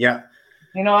 Yeah.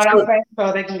 You know what I'm saying?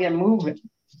 So they can get moving.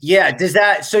 Yeah.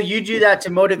 So you do that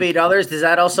to motivate others. Does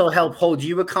that also help hold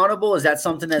you accountable? Is that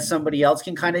something that somebody else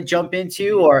can kind of jump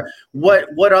into, or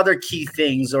what other key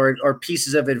things or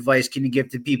pieces of advice can you give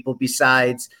to people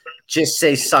besides just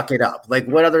say, suck it up? Like,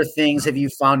 what other things have you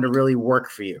found to really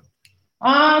work for you?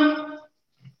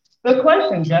 Good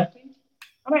question, Jesse.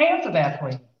 I'm gonna answer that for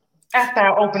you after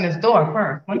I open this door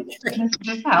first. Let me get into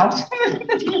this house,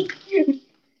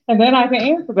 and then I can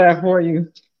answer that for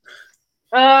you.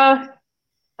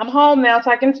 I'm home now,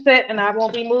 so I can sit, and I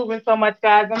won't be moving so much,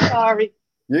 guys. I'm sorry.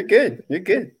 You're good. You're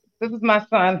good. This is my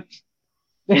son.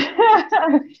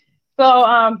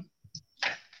 So,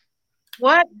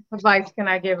 what advice can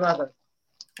I give others?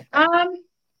 Let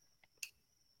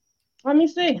me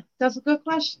see. That's a good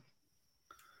question.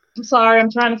 I'm sorry, I'm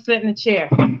trying to sit in the chair.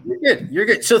 You're good. You're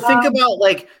good. So think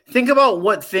about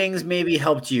what things maybe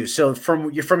helped you. So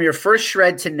from your first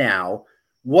shred to now,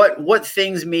 what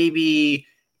things maybe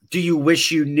do you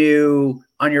wish you knew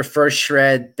on your first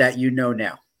shred that you know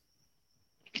now?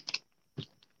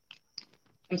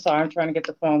 I'm sorry, I'm trying to get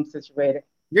the phone situated.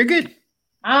 You're good.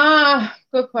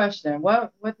 Good question.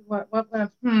 What? I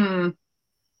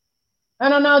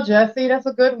don't know, Jesse. That's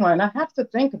a good one. I have to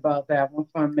think about that one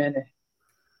for a minute.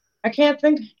 I can't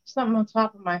think of something on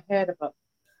top of my head about.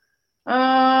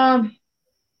 I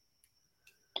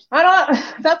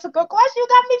don't. That's a good question. You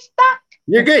got me stuck.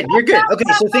 You're good. You're good.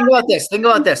 Okay, so think about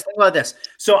this.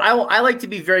 So I like to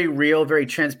be very real, very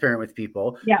transparent with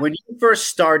people. Yeah. When you first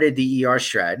started the ER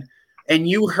shred and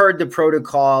you heard the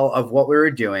protocol of what we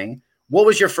were doing, what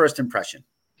was your first impression?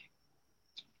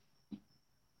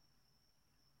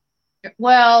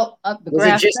 Well, the was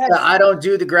it just I don't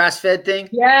do the grass-fed thing?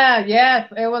 Yeah,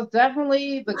 yes, it was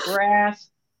definitely the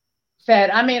grass-fed.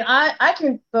 I mean, I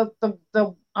can the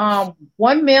 1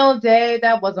 meal a day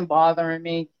that wasn't bothering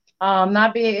me.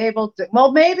 Not being able to.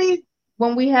 Well, maybe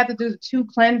when we had to do the 2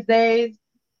 cleanse days,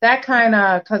 that kind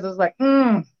of because it was like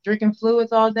drinking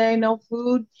fluids all day, no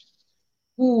food.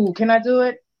 Ooh, can I do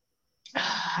it?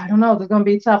 I don't know. It's gonna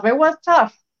be tough. It was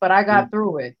tough, but I got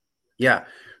through it. Yeah.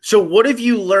 So what have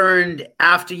you learned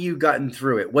after you gotten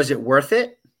through it? Was it worth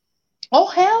it? Oh,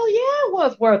 hell yeah, it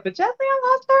was worth it. Jesse, I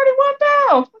lost 31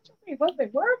 pounds. What you mean? Was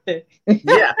it worth it?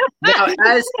 Yeah. Now,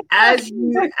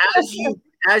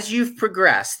 as you've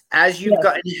progressed, as you've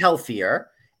gotten healthier,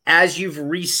 as you've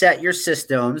reset your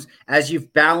systems, as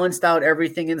you've balanced out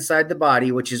everything inside the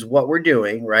body, which is what we're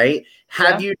doing, right?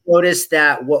 Have you noticed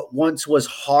that what once was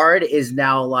hard is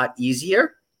now a lot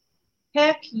easier?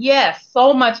 Heck yes,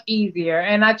 so much easier.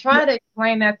 And I try to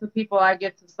explain that to people I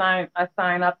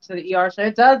sign up to the ER. So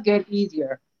it does get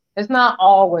easier. It's not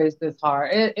always this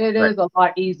hard. It is a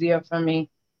lot easier for me.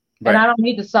 Right. And I don't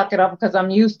need to suck it up because I'm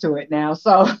used to it now.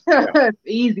 So it's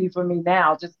easy for me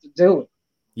now just to do it.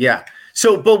 Yeah.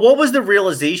 So, but what was the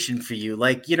realization for you?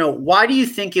 Like, why do you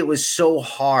think it was so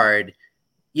hard,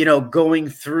 going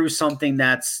through something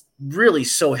that's really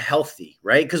so healthy,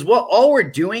 right? Because all we're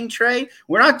doing, Trey,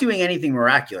 we're not doing anything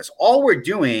miraculous. All we're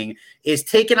doing is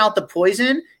taking out the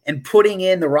poison and putting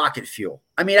in the rocket fuel.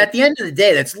 I mean, at the end of the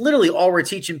day, that's literally all we're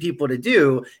teaching people to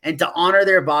do, and to honor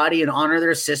their body and honor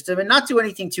their system and not do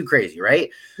anything too crazy, right?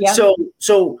 Yeah.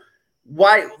 So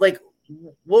why, like,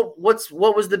 what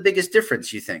was the biggest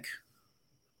difference, you think,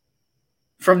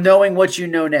 from knowing what you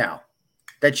know now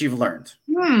that you've learned?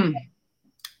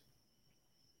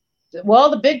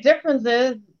 Well, the big difference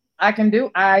is I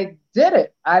did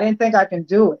it. I didn't think I can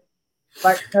do it.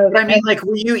 But I mean, like,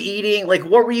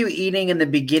 what were you eating in the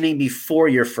beginning before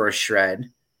your first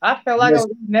shred? I felt like I was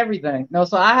eating everything. No,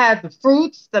 so I had the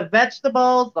fruits, the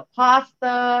vegetables, the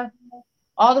pasta,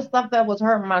 all the stuff that was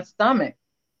hurting my stomach.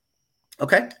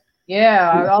 Okay.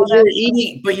 Yeah.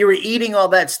 But you were eating all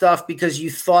that stuff because you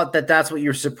thought that that's what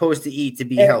you're supposed to eat to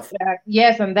be healthy.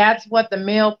 Yes, and that's what the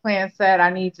meal plan said I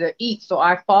need to eat. So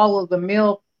I followed the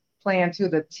meal plan to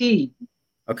the T.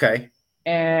 Okay.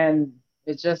 And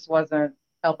it just wasn't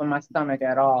helping my stomach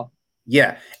at all.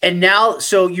 Yeah. And now,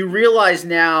 so you realize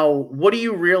now, what do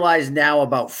you realize now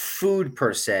about food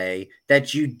per se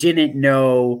that you didn't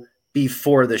know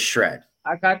before the shred?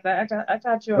 I got that. I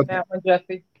got you on that one,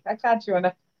 Jesse. I got you on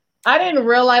that. I didn't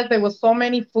realize there were so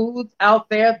many foods out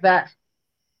there that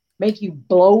make you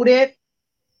bloated,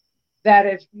 that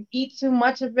if you eat too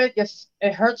much of it,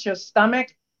 it hurts your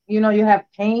stomach. You have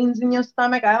pains in your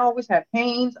stomach. I always had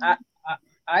pains.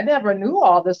 I never knew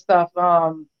all this stuff.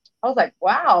 I was like,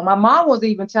 wow. My mom was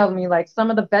even telling me, like, some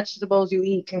of the vegetables you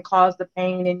eat can cause the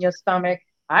pain in your stomach.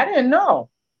 I didn't know.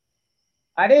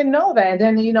 I didn't know that.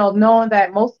 And then, knowing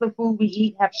that most of the food we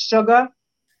eat have sugar.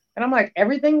 And I'm like,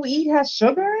 everything we eat has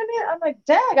sugar in it. I'm like,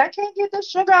 dang, I can't get the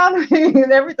sugar out of me.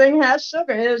 And everything has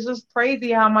sugar. It's just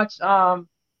crazy how much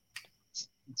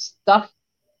stuff,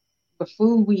 the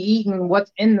food we eat and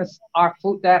what's in our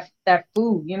food, that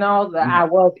food, that I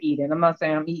was eating. I'm not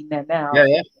saying I'm eating that now.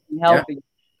 Yeah. Healthy. Yeah.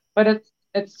 But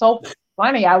it's so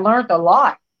funny. I learned a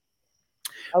lot.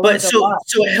 But so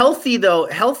healthy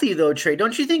though, Trey,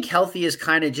 don't you think healthy is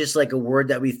kind of just like a word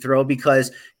that we throw,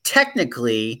 because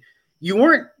technically you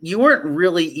weren't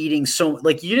really eating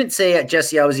like you didn't say,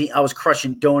 Jesse, I was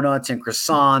crushing donuts and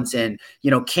croissants and,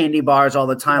 candy bars all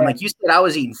the time. Yeah. Like you said, I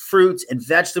was eating fruits and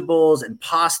vegetables and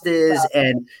pastas. Yeah.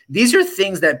 And these are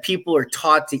things that people are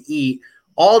taught to eat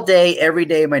all day, every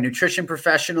day, by nutrition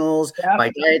professionals, yeah. by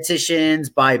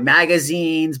dietitians, by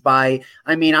magazines,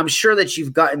 I'm sure that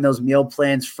you've gotten those meal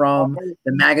plans from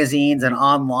the magazines and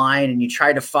online, and you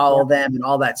try to follow them and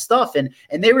all that stuff. And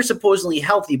they were supposedly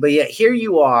healthy, but yet here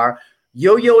you are,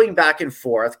 yo-yoing back and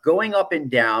forth, going up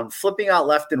and down, flipping out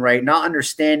left and right, not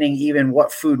understanding even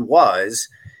what food was.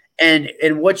 And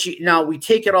now we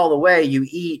take it all away. You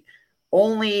eat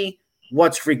only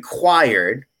what's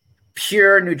required,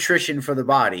 pure nutrition for the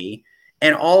body.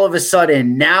 And all of a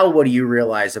sudden, now what do you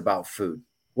realize about food?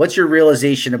 What's your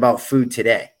realization about food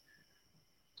today?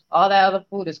 All that other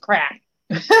food is crap.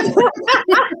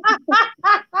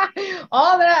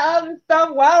 All that other stuff,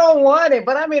 well, I don't want it.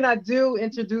 But I do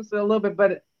introduce it a little bit,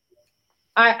 but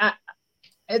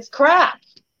it's crap.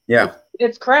 Yeah.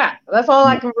 It's crap. That's all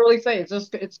I can really say.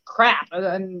 It's crap.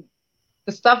 And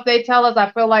the stuff they tell us,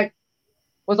 I feel like,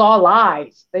 was all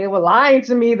lies. They were lying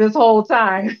to me this whole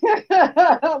time.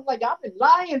 I'm like, y'all been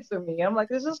lying to me. I'm like,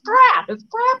 this is crap. It's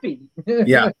crappy.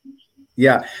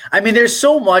 Yeah. There's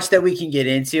so much that we can get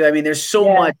into. There's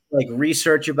so much like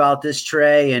research about this,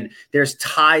 Trey, and there's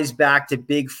ties back to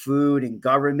big food and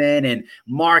government and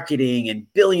marketing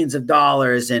and billions of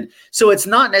dollars. And so it's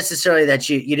not necessarily that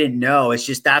you didn't know. It's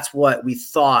just, that's what we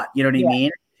thought, you know what I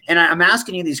mean? And I'm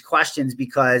asking you these questions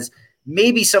because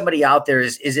maybe somebody out there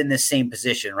is in the same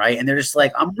position, right? And they're just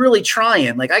like, I'm really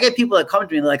trying. Like, I get people that come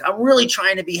to me like, I'm really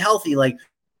trying to be healthy. Like,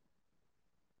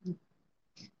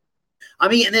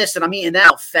 I'm eating this and I'm eating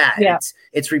that fat. Yeah.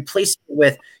 It's replacing it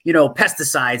with,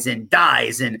 pesticides and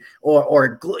dyes and,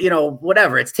 or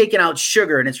whatever. It's taking out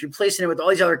sugar and it's replacing it with all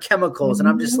these other chemicals. Mm-hmm. And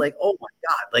I'm just like, oh my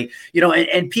God, like,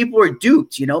 and people are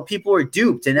duped, people are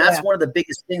duped. And that's one of the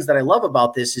biggest things that I love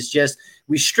about this is just,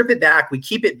 we strip it back. We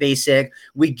keep it basic.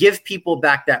 We give people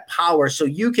back that power. So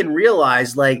you can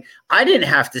realize, like, I didn't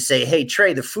have to say, hey,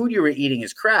 Trey, the food you were eating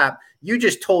is crap. You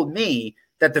just told me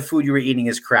that the food you were eating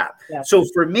is crap. Yeah. So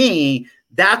for me,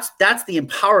 that's the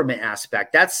empowerment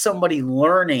aspect. That's somebody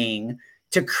learning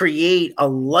to create a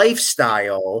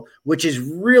lifestyle, which is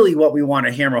really what we want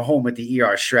to hammer home with the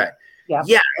ER Shred.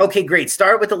 Yeah. Okay, great.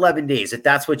 Start with 11 days if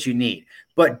that's what you need,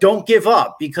 but don't give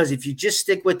up, because if you just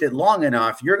stick with it long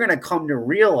enough, you're going to come to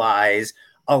realize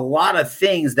a lot of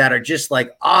things that are just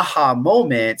like aha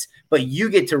moments, but you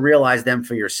get to realize them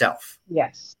for yourself.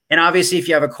 Yes. And obviously, if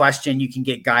you have a question, you can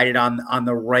get guided on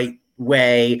the right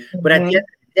way. Mm-hmm. But at the end of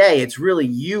the day, it's really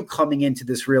you coming into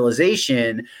this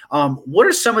realization. What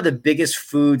are some of the biggest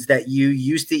foods that you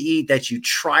used to eat that you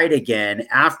tried again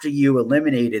after you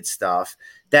eliminated stuff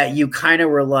that you kind of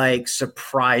were like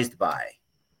surprised by?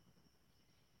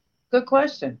 Good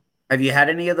question. Have you had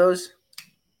any of those?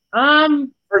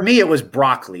 For me, it was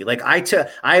broccoli. Like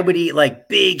I would eat like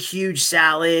big, huge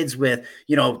salads with,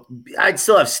 I'd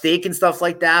still have steak and stuff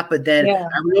like that. But then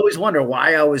I would always wonder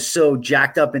why I was so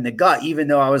jacked up in the gut, even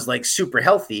though I was like super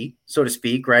healthy, so to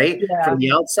speak, right? Yeah. From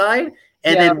the outside.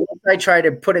 And then once I tried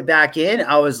to put it back in,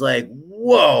 I was like,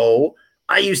 whoa,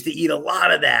 I used to eat a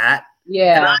lot of that.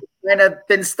 Yeah. And I've kind of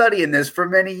been studying this for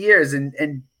many years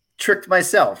and tricked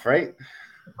myself, right?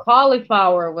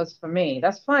 Cauliflower was for me.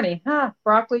 That's funny, huh?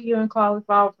 Broccoli, you and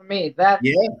cauliflower for me.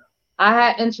 I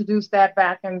had introduced that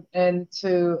back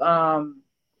into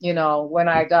when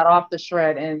I got off the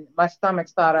shred and my stomach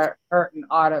started hurting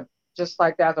just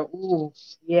like that. Ooh,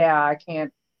 yeah, I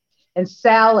can't. And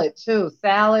salad too.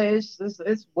 Salad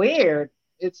it's weird.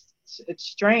 It's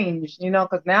strange,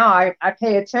 because now I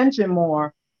pay attention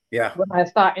more. Yeah. When I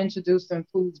start introducing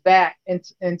foods back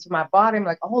into my body, I'm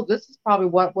like, oh, this is probably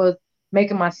what was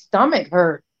making my stomach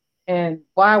hurt and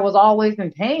why I was always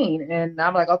in pain. And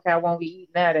I'm like, okay, I won't be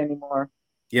eating that anymore.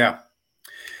 Yeah.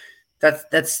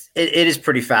 It is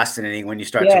pretty fascinating when you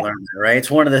start to learn that, right?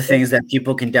 It's one of the things that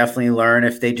people can definitely learn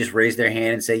if they just raise their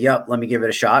hand and say, yep, let me give it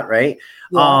a shot. Right.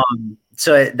 Yeah.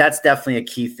 So that's definitely a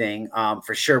key thing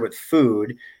for sure with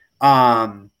food.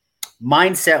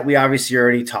 Mindset, we obviously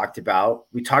already talked about.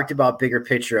 We talked about bigger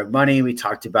picture of money. We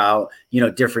talked about,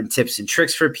 different tips and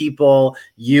tricks for people,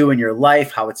 you and your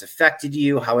life, how it's affected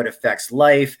you, how it affects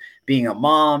life, being a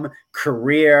mom,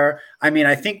 career. I mean,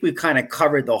 I think we've kind of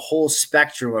covered the whole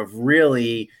spectrum of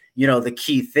really, the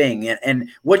key thing. And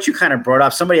what you kind of brought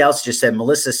up, somebody else just said,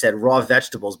 Melissa said raw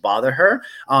vegetables bother her.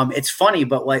 It's funny,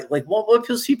 but like what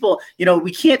feels people,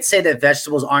 we can't say that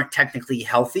vegetables aren't technically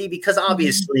healthy because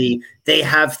obviously they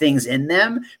have things in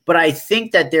them. But I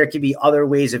think that there can be other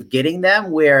ways of getting them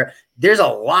where there's a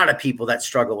lot of people that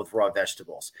struggle with raw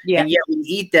vegetables. And yet we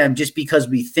eat them just because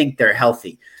we think they're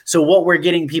healthy. So what we're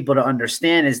getting people to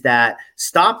understand is that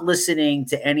stop listening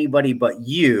to anybody but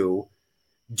you.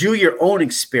 Do your own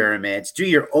experiments, do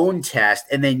your own test,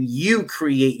 and then you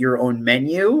create your own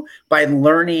menu by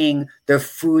learning the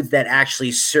foods that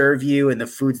actually serve you and the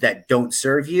foods that don't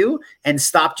serve you, and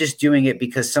stop just doing it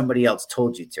because somebody else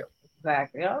told you to.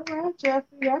 Exactly. All right, Jesse.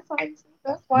 That's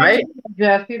why right?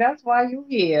 Jesse, that's why you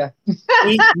here.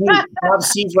 Eat meat. Bob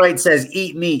Seabright says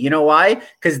eat meat. You know why?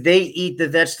 Because they eat the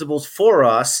vegetables for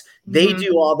us. They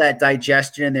do all that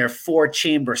digestion in their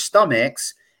 4-chamber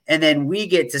stomachs. And then we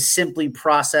get to simply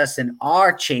process in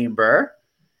our chamber,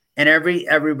 and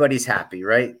everybody's happy,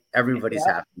 right? Everybody's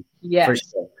happy. Yeah. For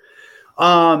sure.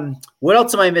 What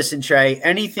else am I missing, Trey?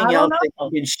 Anything else that you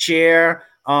can share?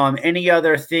 Any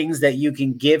other things that you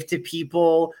can give to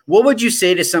people? What would you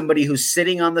say to somebody who's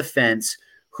sitting on the fence,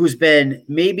 who's been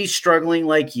maybe struggling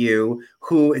like you,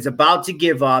 who is about to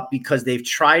give up because they've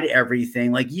tried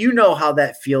everything? Like, how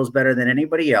that feels better than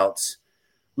anybody else.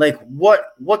 Like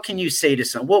what can you say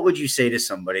to what would you say to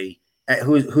somebody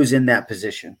who's in that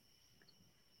position?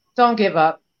 Don't give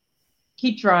up.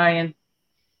 Keep trying.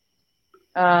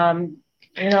 That's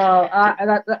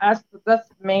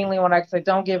mainly what I say.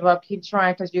 Don't give up. Keep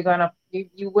trying because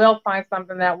you will find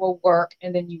something that will work,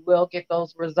 and then you will get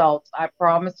those results. I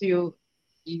promise you,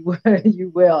 you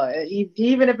will.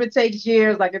 Even if it takes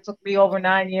years, like it took me over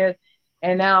 9 years,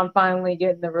 and now I'm finally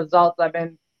getting the results I've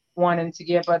been wanting to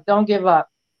get. But don't give up.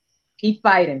 Keep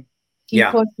fighting, keep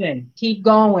pushing, keep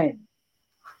going.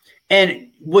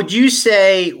 And would you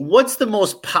say what's the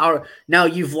most power? Now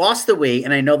you've lost the weight,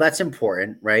 and I know that's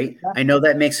important, right? Yeah. I know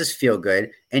that makes us feel good,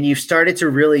 and you've started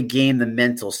to really gain the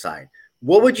mental side.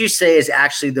 What would you say is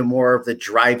actually the more of the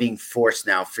driving force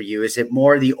now for you? Is it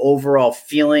more the overall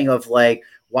feeling of like,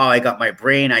 wow, I got my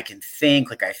brain, I can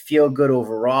think, like I feel good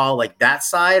overall, like that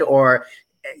side? Or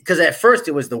because at first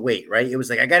it was the weight, right? It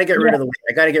was like, I got to get rid of the weight.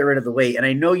 I got to get rid of the weight. And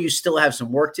I know you still have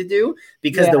some work to do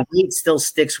because the weight still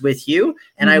sticks with you.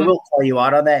 And I will call you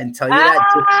out on that and tell you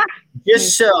that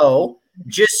just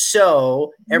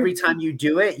so every time you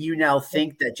do it, you now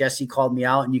think that Jesse called me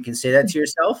out and you can say that to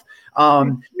yourself.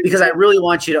 Because I really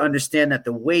want you to understand that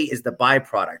the weight is the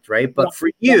byproduct, right? But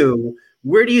for you,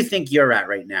 where do you think you're at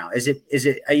right now?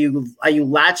 Are you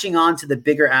latching on to the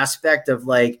bigger aspect of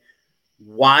like,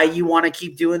 why you want to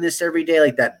keep doing this every day,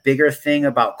 like that bigger thing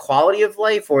about quality of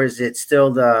life, or is it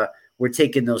still we're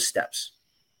taking those steps?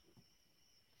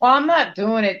 Well, I'm not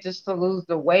doing it just to lose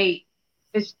the weight.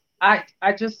 I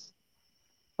just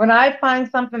when I find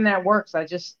something that works, I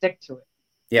just stick to it.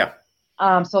 Yeah.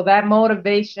 So that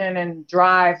motivation and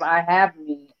drive I have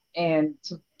me, and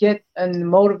to get and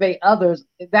motivate others,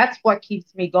 that's what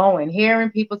keeps me going.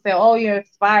 Hearing people say, "Oh, you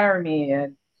inspire me,"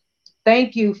 and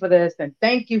thank you for this, and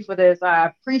thank you for this. I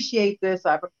appreciate this.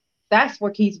 That's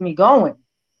what keeps me going.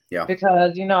 Yeah.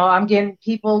 Because, I'm getting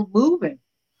people moving.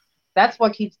 That's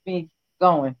what keeps me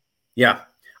going. Yeah.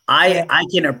 I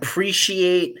can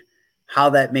appreciate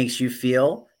how that makes you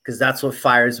feel because that's what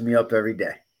fires me up every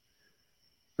day.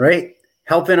 Right?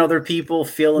 Helping other people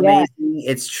feel amazing.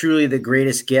 It's truly the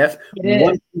greatest gift.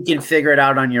 Once you can figure it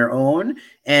out on your own.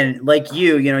 And like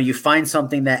you find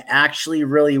something that actually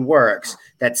really works,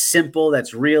 that's simple,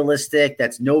 that's realistic,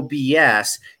 that's no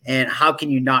BS. And how can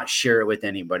you not share it with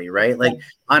anybody, right? Like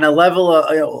on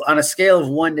a scale of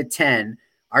 1 to 10,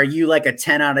 are you like a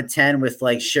 10 out of 10 with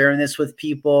like sharing this with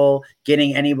people,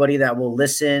 getting anybody that will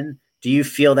listen? Do you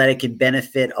feel that it can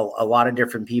benefit a lot of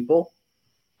different people?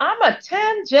 I'm a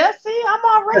 10, Jesse. I'm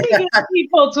already getting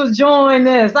people to join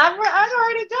this. I've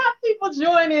already got people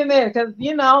joining it because,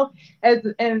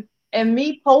 and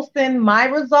me posting my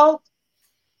results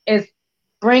is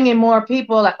bringing more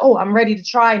people like, oh, I'm ready to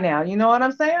try now. You know what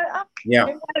I'm saying? I'm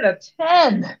at a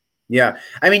 10. Yeah.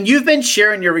 I mean, you've been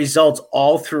sharing your results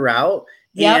all throughout.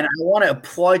 And I want to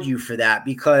applaud you for that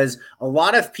because a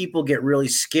lot of people get really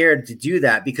scared to do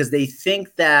that because they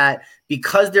think that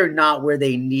because they're not where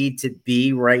they need to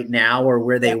be right now or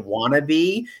where they want to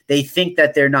be, they think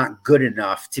that they're not good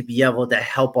enough to be able to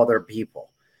help other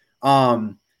people.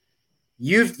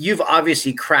 You've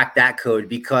obviously cracked that code,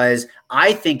 because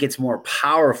I think it's more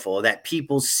powerful that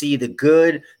people see the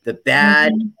good, the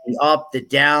bad, the up, the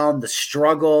down, the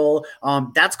struggle.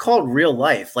 That's called real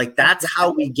life. Like, that's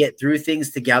how we get through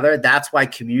things together. That's why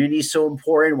community is so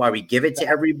important, why we give it to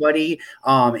everybody.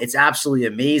 It's absolutely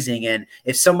amazing. And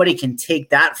if somebody can take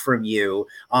that from you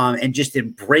and just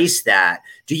embrace that,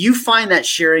 do you find that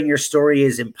sharing your story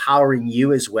is empowering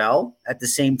you as well at the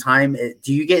same time?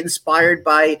 Do you get inspired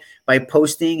by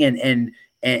posting and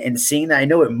seeing that? I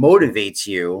know it motivates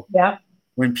you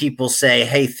when people say,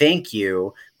 hey, thank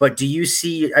you. But do you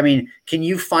see, I mean, can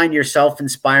you find yourself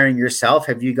inspiring yourself?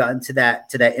 Have you gotten to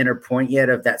that inner point yet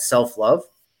of that self-love?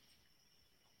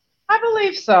 I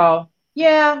believe so.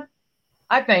 Yeah,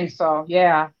 I think so.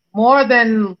 Yeah. More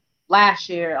than last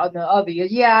year or the other year.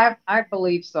 Yeah, I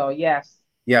believe so. Yes.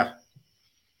 Yeah.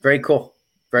 Very cool.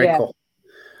 Very cool.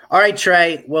 All right,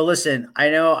 Trey. Well, listen, I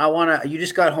know you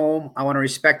just got home. I want to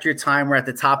respect your time. We're at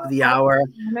the top of the hour.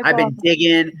 I've been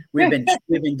digging. We've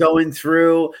been going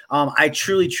through. I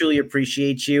truly, truly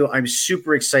appreciate you. I'm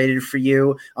super excited for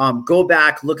you. Go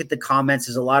back, look at the comments.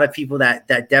 There's a lot of people that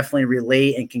definitely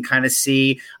relate and can kind of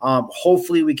see.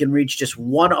 Hopefully we can reach just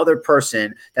one other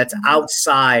person that's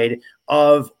outside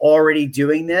of already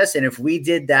doing this. And if we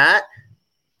did that,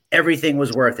 everything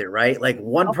was worth it, right? Like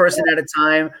one person at a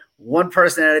time,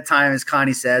 as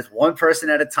Connie says, one person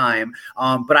at a time.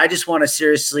 But I just want to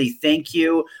seriously thank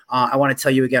you. I want to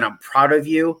tell you again, I'm proud of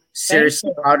you,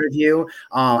 seriously proud of you.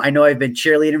 I know I've been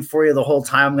cheerleading for you the whole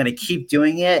time. I'm going to keep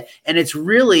doing it. And it's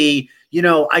really,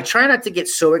 I try not to get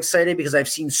so excited because I've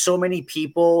seen so many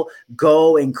people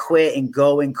go and quit and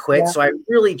go and quit. So I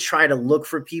really try to look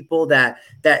for people that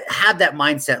have that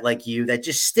mindset like you, that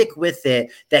just stick with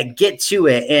it, that get to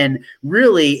it. And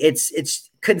really it's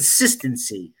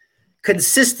consistency.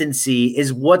 Consistency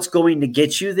is what's going to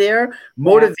get you there.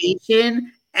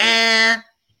 Motivation,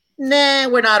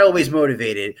 we're not always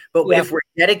motivated. But if we're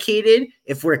dedicated,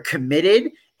 if we're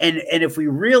committed, and if we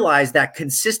realize that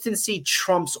consistency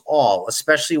trumps all,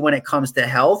 especially when it comes to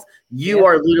health, you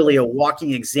are literally a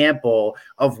walking example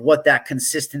of what that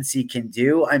consistency can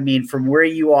do. I mean, from where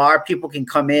you are, people can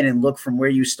come in and look from where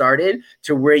you started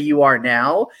to where you are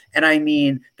now. And I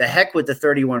mean, the heck with the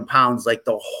 31 pounds, like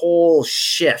the whole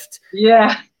shift.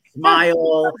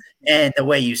 Smile and the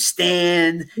way you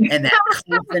stand and that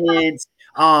confidence.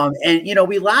 And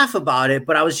we laugh about it,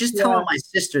 but I was just telling my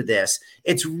sister this.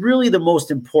 It's really the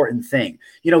most important thing.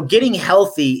 Getting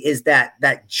healthy is that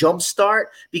jump start,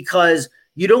 because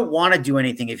you don't want to do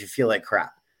anything if you feel like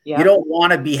crap. You don't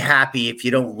want to be happy if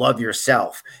you don't love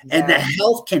yourself. And the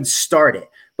health can start it.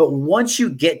 But once you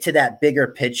get to that bigger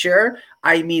picture,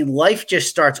 I mean, life just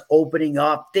starts opening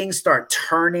up. Things start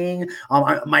turning.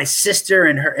 My sister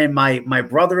and my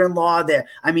brother-in-law,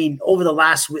 over the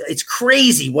last week, it's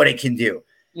crazy what it can do.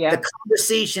 The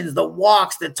conversations, the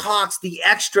walks, the talks, the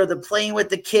extra, the playing with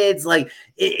the kids, like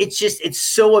it's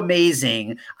so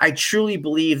amazing. I truly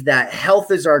believe that health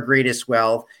is our greatest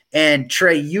wealth. And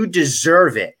Trey, you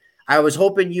deserve it. I was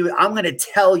hoping I'm going to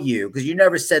tell you, because you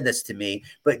never said this to me,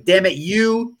 but damn it,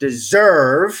 you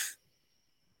deserve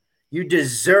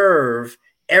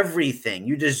everything.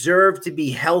 You deserve to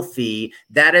be healthy.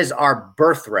 That is our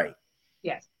birthright.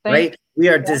 Right? We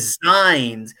are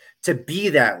designed to be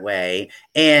that way.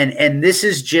 And this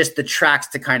is just the tracks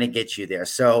to kind of get you there.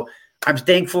 So I'm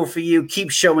thankful for you.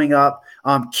 Keep showing up.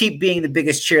 Keep being the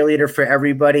biggest cheerleader for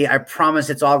everybody. I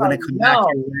promise it's all going to come back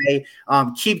your way.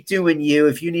 Keep doing you.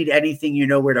 If you need anything, you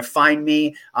know where to find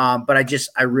me. But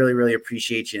I really, really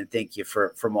appreciate you. And thank you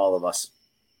from all of us.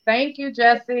 Thank you,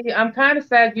 Jesse. I'm kind of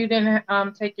sad you didn't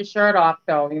take your shirt off,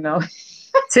 though,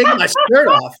 Take my shirt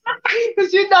off.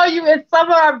 Because you in some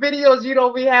of our videos, you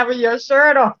don't be having your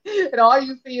shirt on, and all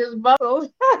you see is muscles.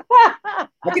 I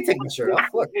can take my shirt off.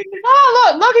 Look.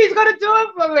 Oh, look, he's gonna do it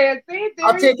for me. See,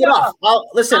 I'll take it off.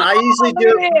 I usually do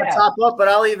it from the top up, but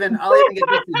I'll even get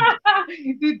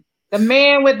this. The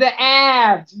man with the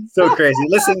abs. So crazy.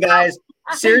 Listen, guys.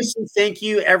 Seriously, thank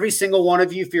you, every single one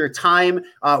of you, for your time.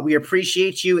 We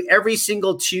appreciate you. Every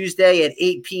single Tuesday at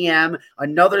 8 p.m.,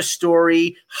 another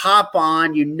story. Hop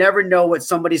on. You never know what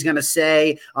somebody's going to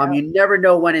say. You never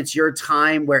know when it's your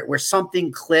time where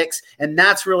something clicks. And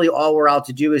that's really all we're out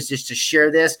to do, is just to share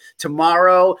this.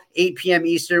 Tomorrow, 8 p.m.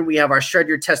 Eastern, we have our Shred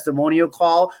Your Testimonial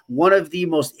call, one of the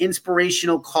most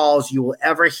inspirational calls you will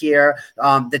ever hear.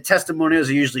 The testimonials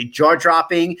are usually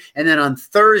jaw-dropping. And then on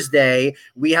Thursday,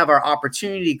 we have our opportunity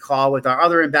call with our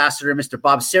other ambassador, Mr.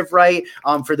 Bob Sivright.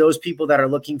 For those people that are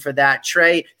looking for that.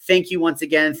 Trey, thank you once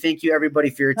again. Thank you,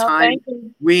 everybody, for your time. Thank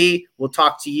you. We will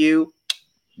talk to you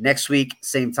next week,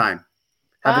 same time.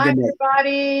 Have a good night.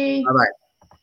 Everybody. Bye-bye.